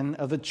deacon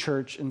of the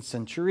church in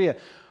Cenchrea.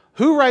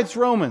 Who writes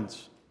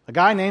Romans? A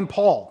guy named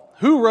Paul.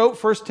 Who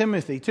wrote 1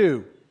 Timothy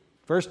 2,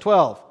 verse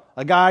 12?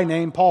 A guy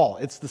named Paul.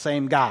 It's the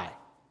same guy.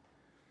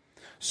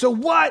 So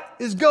what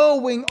is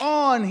going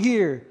on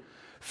here?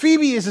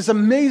 Phoebe is this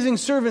amazing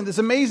servant, this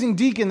amazing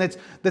deacon that's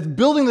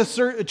building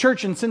the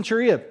church in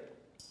Cenchrea.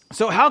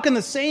 So how can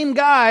the same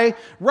guy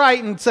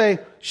write and say,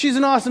 she's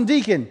an awesome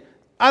deacon?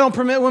 I don't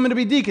permit women to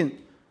be deacon.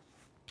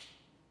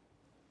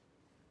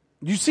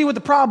 You see what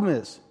the problem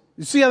is?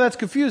 You see how that's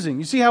confusing?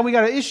 You see how we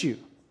got an issue?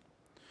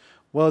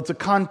 Well, it's a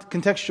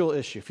contextual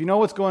issue. If you know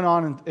what's going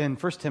on in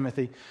 1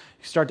 Timothy,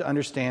 you start to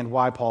understand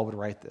why Paul would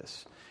write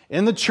this.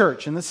 In the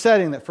church, in the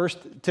setting that 1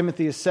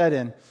 Timothy is set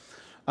in,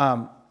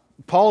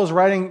 Paul is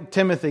writing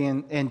Timothy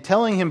and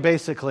telling him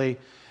basically,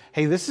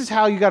 hey, this is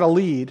how you got to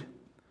lead.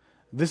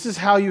 This is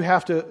how you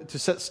have to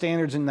set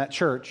standards in that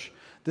church.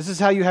 This is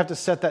how you have to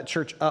set that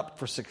church up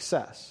for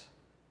success.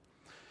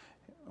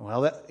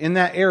 Well, in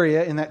that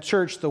area, in that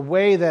church, the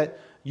way that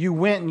you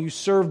went and you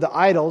served the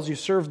idols, you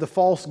served the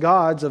false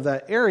gods of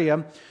that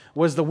area,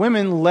 was the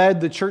women led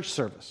the church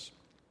service.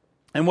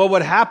 And what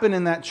would happen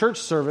in that church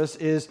service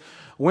is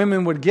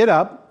women would get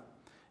up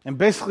and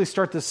basically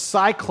start this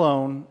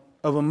cyclone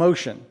of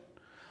emotion,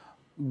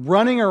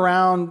 running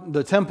around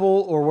the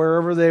temple or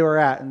wherever they were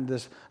at, and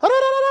this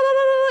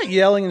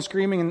yelling and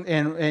screaming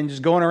and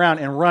just going around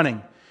and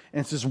running.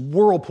 And it's this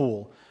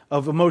whirlpool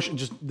of emotion,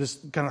 just this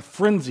kind of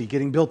frenzy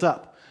getting built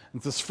up.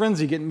 It's this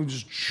frenzy getting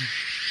just...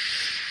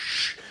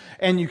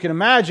 And you can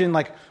imagine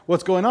like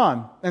what's going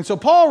on. And so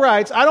Paul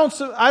writes,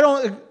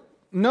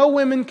 no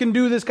women can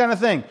do this kind of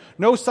thing.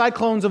 No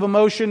cyclones of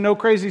emotion, no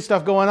crazy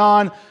stuff going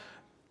on.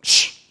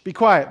 Shh, be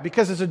quiet.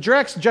 Because it's a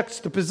direct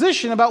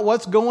juxtaposition about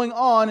what's going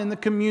on in the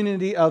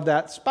community of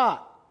that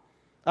spot.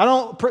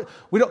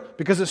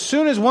 Because as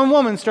soon as one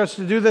woman starts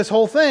to do this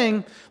whole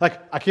thing,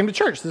 like I came to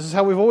church. This is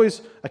how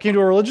I came to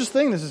a religious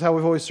thing. This is how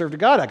we've always served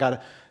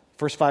God.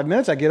 First 5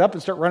 minutes, I get up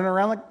and start running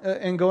around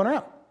and going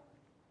around.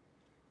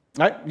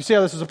 Right? You see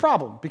how this is a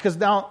problem. Because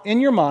now, in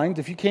your mind,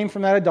 if you came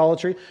from that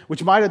idolatry,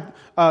 which might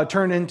have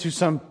turned into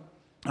some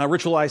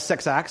ritualized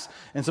sex acts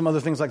and some other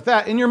things like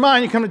that, in your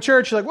mind, you come to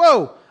church, you're like,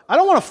 whoa, I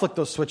don't want to flick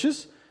those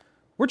switches.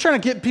 We're trying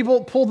to get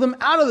people, pull them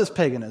out of this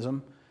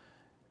paganism.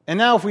 And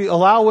now if we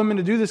allow women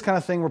to do this kind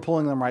of thing, we're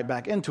pulling them right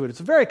back into it. It's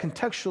a very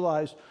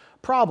contextualized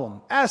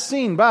problem, as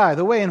seen by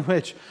the way in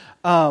which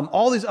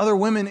all these other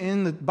women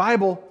in the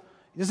Bible,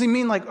 it doesn't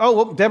mean like, oh,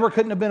 well, Deborah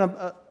couldn't have been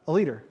a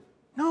leader.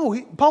 No,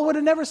 Paul would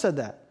have never said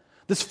that.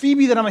 This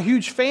Phoebe that I'm a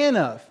huge fan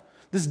of,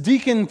 this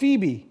deacon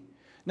Phoebe.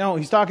 No,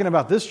 he's talking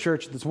about this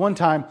church, this one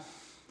time,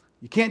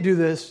 you can't do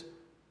this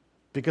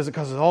because it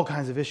causes all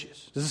kinds of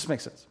issues. Does this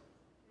make sense?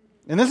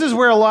 And this is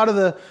where a lot of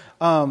the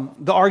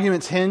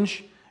arguments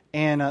hinge.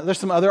 And there's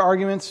some other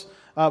arguments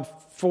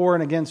for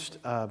and against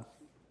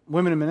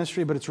women in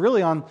ministry, but it's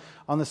really on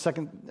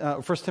the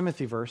 1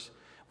 Timothy verse,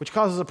 which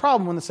causes a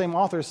problem when the same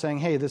author is saying,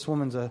 hey, this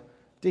woman's a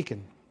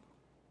deacon.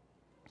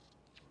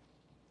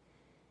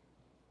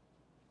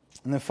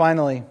 And then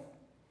finally,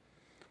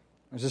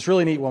 there's this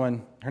really neat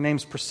woman. Her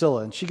name's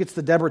Priscilla, and she gets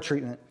the Deborah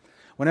treatment.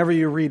 Whenever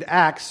you read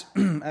Acts,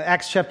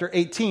 Acts chapter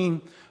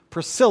 18,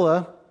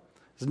 Priscilla's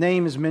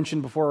name is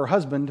mentioned before her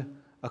husband,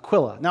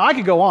 Aquila. Now, I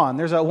could go on.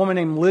 There's a woman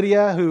named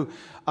Lydia who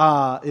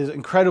is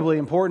incredibly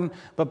important,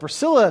 but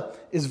Priscilla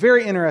is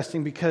very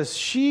interesting because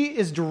she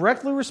is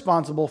directly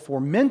responsible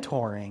for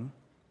mentoring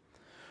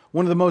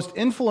one of the most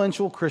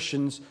influential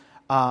Christians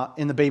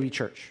in the baby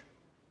church.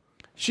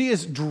 She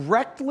is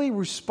directly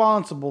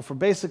responsible for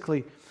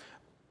basically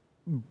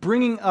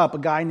bringing up a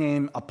guy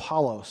named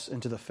Apollos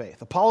into the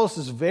faith. Apollos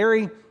is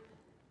very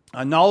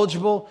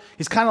knowledgeable.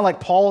 He's kind of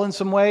like Paul in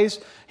some ways.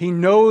 He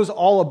knows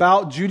all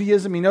about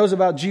Judaism. He knows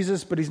about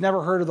Jesus, but he's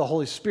never heard of the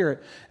Holy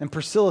Spirit. And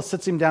Priscilla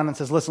sits him down and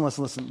says,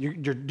 listen.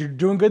 You're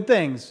doing good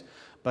things,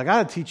 but I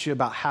got to teach you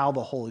about how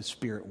the Holy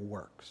Spirit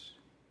works.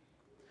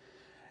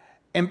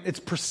 And it's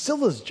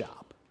Priscilla's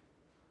job.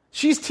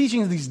 She's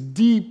teaching these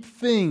deep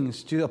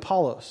things to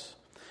Apollos.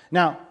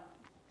 Now,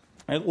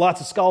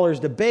 lots of scholars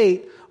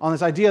debate on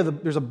this idea.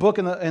 There's a book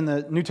in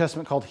the New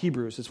Testament called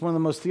Hebrews. It's one of the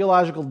most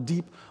theological,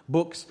 deep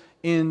books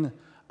in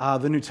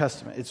the New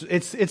Testament.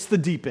 It's the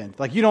deep end.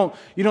 Like you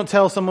don't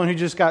tell someone who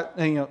just got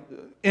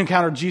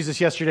encountered Jesus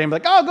yesterday and be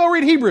like, oh, go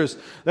read Hebrews.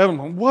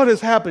 What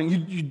is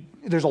happening?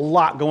 There's a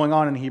lot going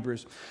on in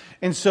Hebrews,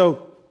 and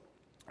so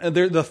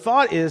the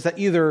thought is that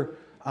either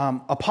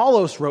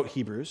Apollos wrote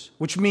Hebrews,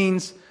 which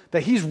means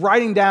that he's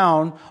writing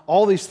down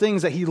all these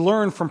things that he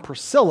learned from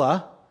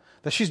Priscilla,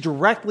 that she's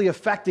directly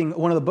affecting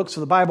one of the books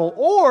of the Bible,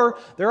 or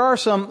there are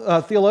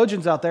some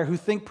theologians out there who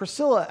think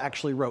Priscilla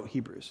actually wrote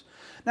Hebrews.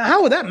 Now,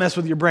 how would that mess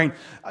with your brain?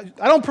 I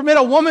don't permit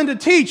a woman to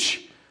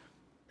teach,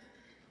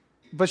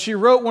 but she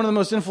wrote one of the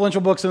most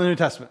influential books in the New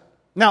Testament.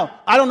 Now,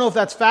 I don't know if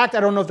that's fact, I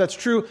don't know if that's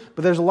true,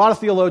 but there's a lot of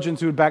theologians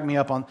who would back me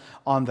up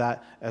on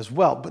that as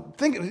well.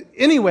 But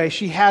anyway,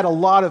 she had a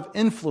lot of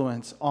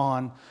influence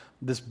on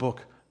this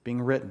book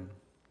being written.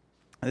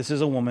 This is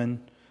a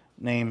woman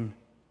named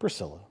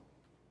Priscilla.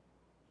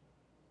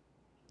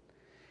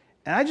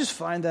 And I just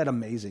find that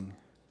amazing.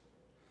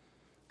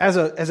 As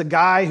a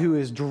guy who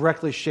is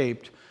directly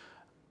shaped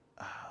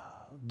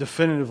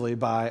definitively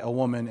by a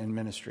woman in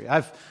ministry.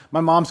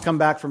 My mom's come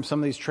back from some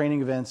of these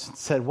training events and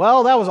said,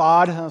 well, that was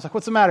odd. And I was like,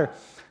 what's the matter?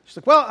 She's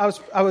like, well,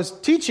 I was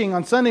teaching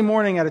on Sunday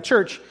morning at a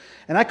church,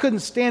 and I couldn't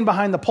stand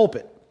behind the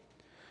pulpit.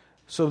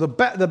 So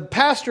the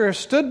pastor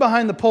stood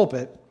behind the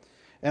pulpit,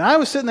 and I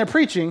was sitting there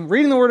preaching,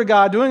 reading the Word of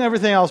God, doing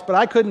everything else, but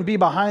I couldn't be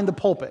behind the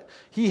pulpit.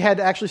 He had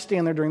to actually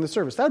stand there during the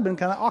service. That would have been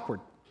kind of awkward.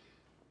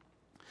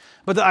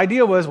 But the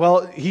idea was,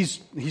 well, he's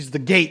the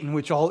gate in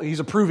which he's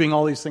approving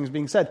all these things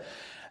being said.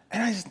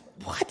 And I just,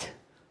 what?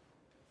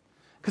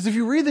 Because if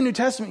you read the New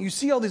Testament, you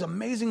see all these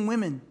amazing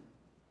women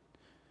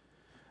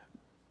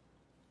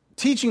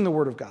teaching the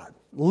Word of God,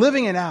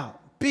 living it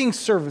out, being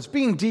servants,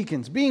 being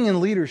deacons, being in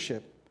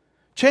leadership,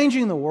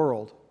 changing the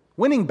world,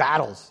 winning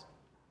battles.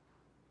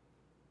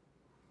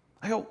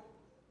 I go,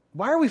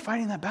 why are we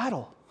fighting that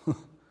battle?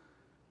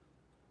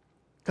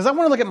 Because I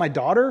want to look at my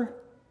daughter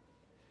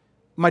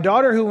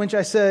who, when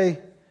I say,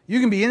 you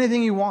can be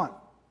anything you want.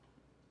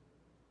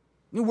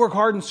 You work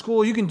hard in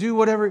school, you can do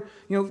whatever,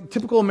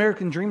 typical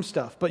American dream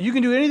stuff. But you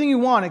can do anything you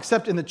want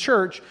except in the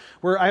church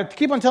where I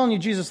keep on telling you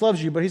Jesus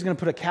loves you, but he's going to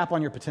put a cap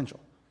on your potential.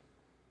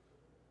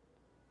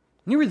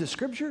 When you read the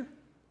scripture,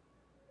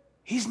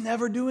 he's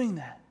never doing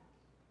that.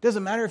 It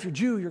doesn't matter if you're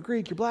Jew, you're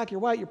Greek, you're black, you're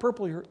white, you're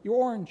purple, you're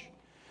orange.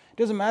 It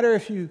doesn't matter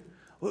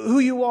who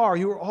you are.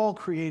 You are all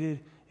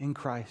created in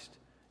Christ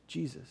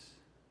Jesus.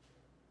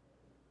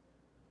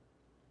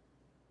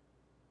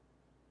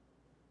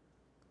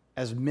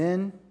 As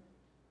men,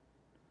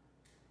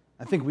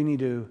 I think we need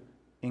to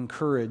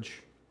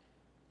encourage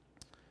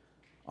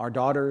our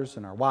daughters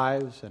and our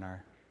wives and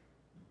our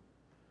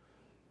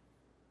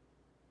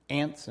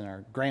aunts and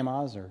our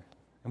grandmas,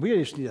 and we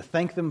just need to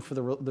thank them for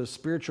the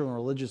spiritual and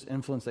religious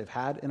influence they've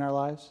had in our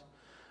lives,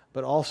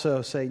 but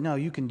also say, no,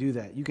 you can do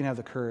that. You can have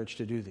the courage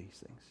to do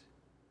these things.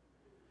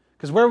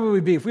 Because where would we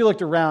be if we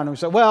looked around and we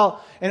said,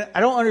 well, and I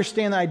don't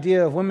understand the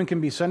idea of women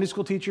can be Sunday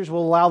school teachers.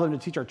 We'll allow them to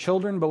teach our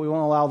children, but we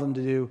won't allow them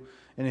to do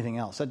anything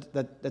else.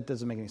 That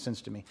doesn't make any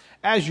sense to me.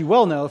 As you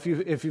well know, if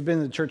you've been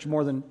in the church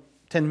more than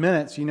 10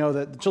 minutes, you know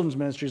that the children's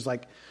ministry is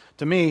like,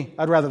 to me,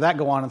 I'd rather that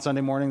go on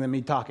Sunday morning than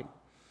me talking.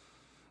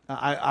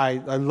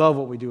 I love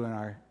what we do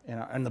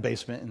in the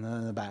basement and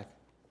in the back.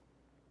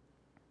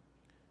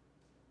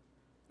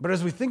 But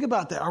as we think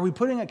about that, are we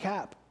putting a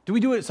cap? Do we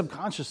do it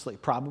subconsciously?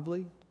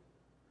 Probably.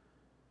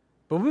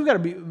 But we've got to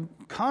be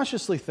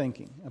consciously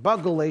thinking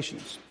about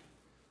Galatians.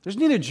 There's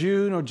neither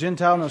Jew, nor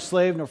Gentile, no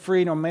slave, no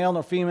free, no male,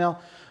 no female,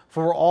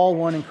 for we're all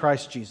one in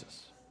Christ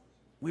Jesus.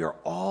 We are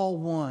all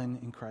one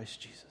in Christ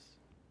Jesus.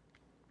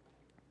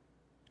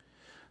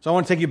 So I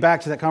want to take you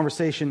back to that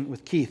conversation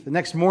with Keith. The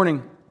next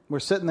morning, we're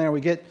sitting there.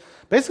 We get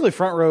basically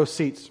front row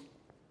seats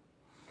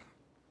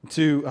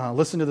to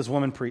listen to this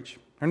woman preach.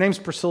 Her name's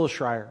Priscilla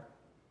Schreier.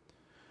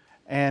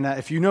 And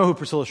if you know who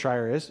Priscilla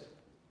Schreier is,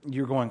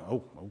 you're going,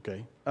 oh,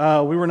 okay.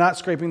 We were not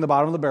scraping the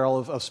bottom of the barrel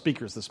of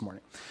speakers this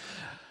morning.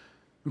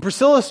 And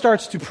Priscilla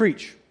starts to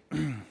preach.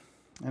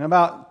 And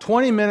about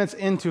 20 minutes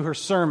into her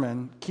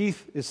sermon,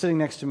 Keith is sitting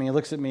next to me. He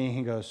looks at me.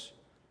 He goes,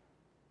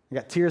 he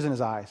got tears in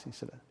his eyes. He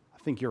said,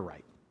 I think you're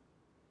right.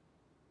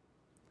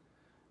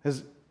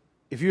 Because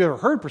if you ever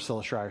heard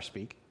Priscilla Schreier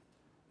speak,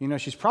 you know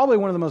she's probably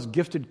one of the most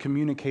gifted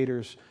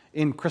communicators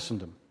in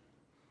Christendom.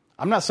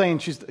 I'm not saying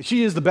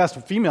she is the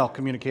best female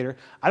communicator.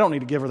 I don't need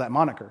to give her that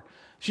moniker.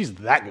 She's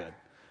that good.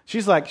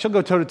 She's like, she'll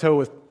go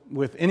toe-to-toe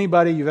with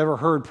anybody you've ever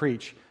heard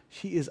preach.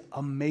 She is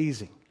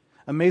amazing.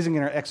 Amazing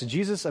in her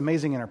exegesis,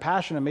 amazing in her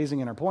passion, amazing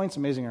in her points,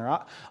 amazing in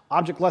her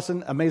object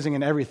lesson, amazing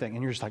in everything.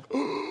 And you're just like,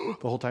 oh,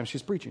 the whole time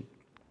she's preaching.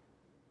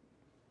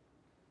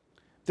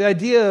 The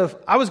idea of,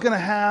 I was going to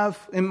have,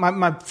 and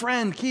my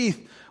friend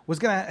Keith was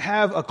going to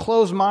have a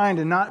closed mind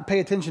and not pay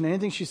attention to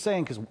anything she's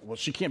saying because, well,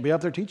 she can't be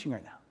up there teaching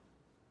right now.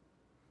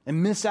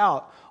 And miss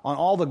out on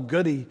all the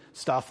goody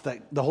stuff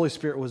that the Holy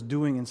Spirit was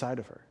doing inside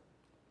of her.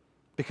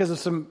 Because of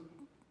some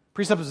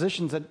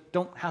presuppositions that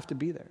don't have to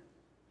be there.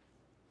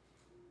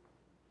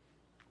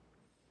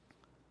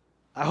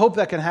 I hope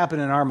that can happen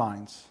in our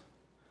minds.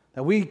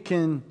 That we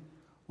can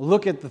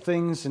look at the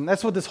things, and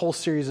that's what this whole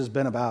series has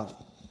been about.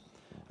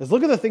 Is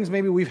look at the things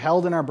maybe we've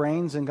held in our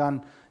brains and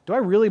gone, do I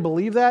really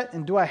believe that?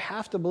 And do I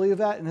have to believe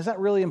that? And is that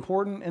really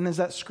important? And is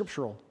that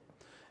scriptural?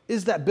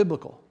 Is that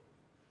biblical?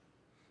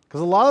 Because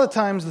a lot of the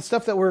times, the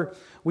stuff that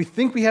we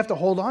think we have to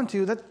hold on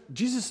to, that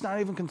Jesus is not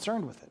even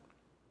concerned with it.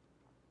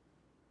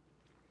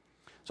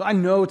 So I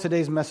know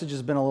today's message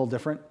has been a little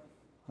different.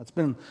 It's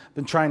been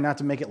trying not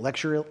to make it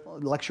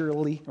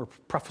lecturally or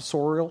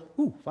professorial.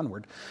 Ooh, fun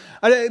word.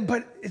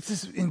 But it's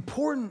this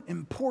important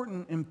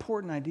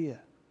idea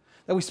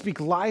that we speak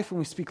life and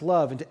we speak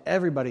love into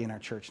everybody in our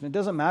church. And it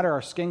doesn't matter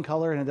our skin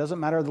color, and it doesn't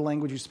matter the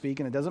language you speak,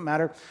 and it doesn't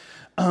matter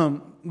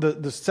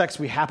the sex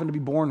we happen to be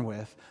born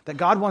with, that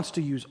God wants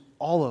to use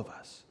all of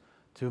us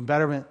to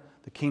betterment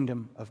the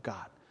kingdom of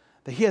God.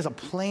 That He has a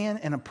plan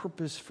and a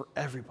purpose for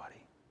everybody.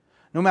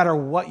 No matter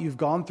what you've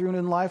gone through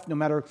in life, no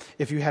matter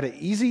if you had it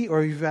easy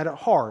or you've had it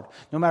hard,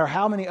 no matter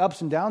how many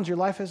ups and downs your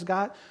life has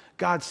got,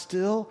 God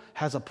still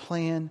has a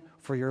plan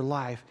for your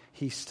life.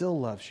 He still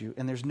loves you,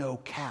 and there's no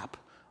cap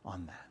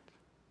on that.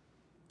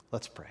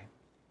 Let's pray.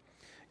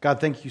 God,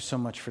 thank you so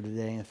much for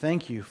today, and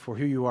thank you for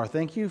who you are.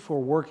 Thank you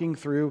for working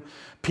through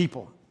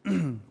people.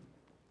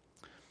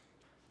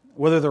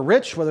 Whether they're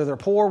rich, whether they're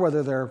poor,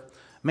 whether they're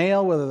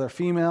male, whether they're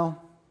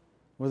female,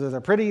 whether they're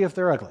pretty, if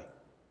they're ugly.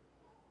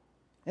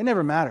 It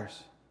never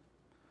matters.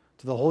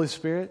 To the Holy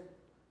Spirit,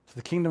 to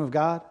the kingdom of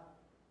God,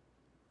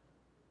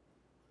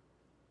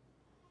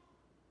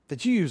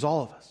 that you use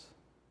all of us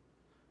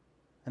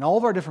in all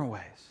of our different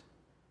ways.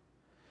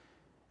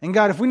 And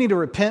God, if we need to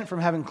repent from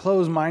having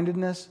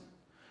closed-mindedness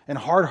and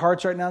hard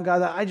hearts right now,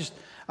 God,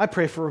 I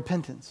pray for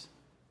repentance.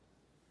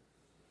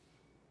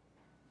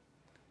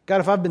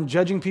 God, if I've been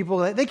judging people,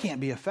 they can't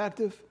be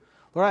effective.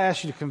 Lord, I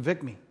ask you to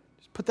convict me.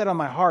 Just put that on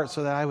my heart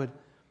so that I would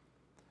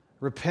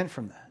repent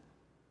from that.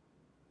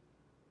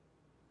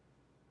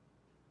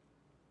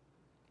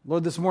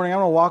 Lord, this morning I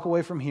want to walk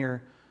away from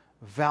here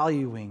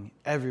valuing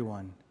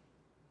everyone.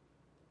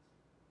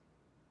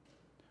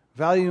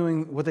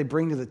 Valuing what they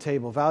bring to the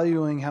table.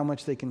 Valuing how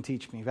much they can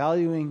teach me.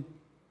 Valuing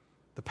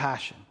the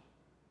passion.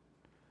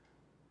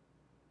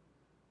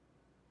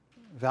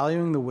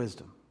 Valuing the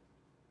wisdom.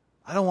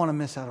 I don't want to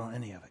miss out on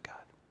any of it, God.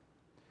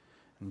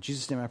 In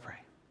Jesus' name I pray.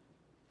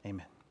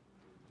 Amen.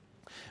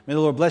 May the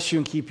Lord bless you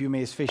and keep you. May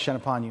his face shine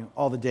upon you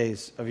all the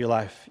days of your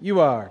life. You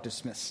are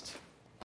dismissed.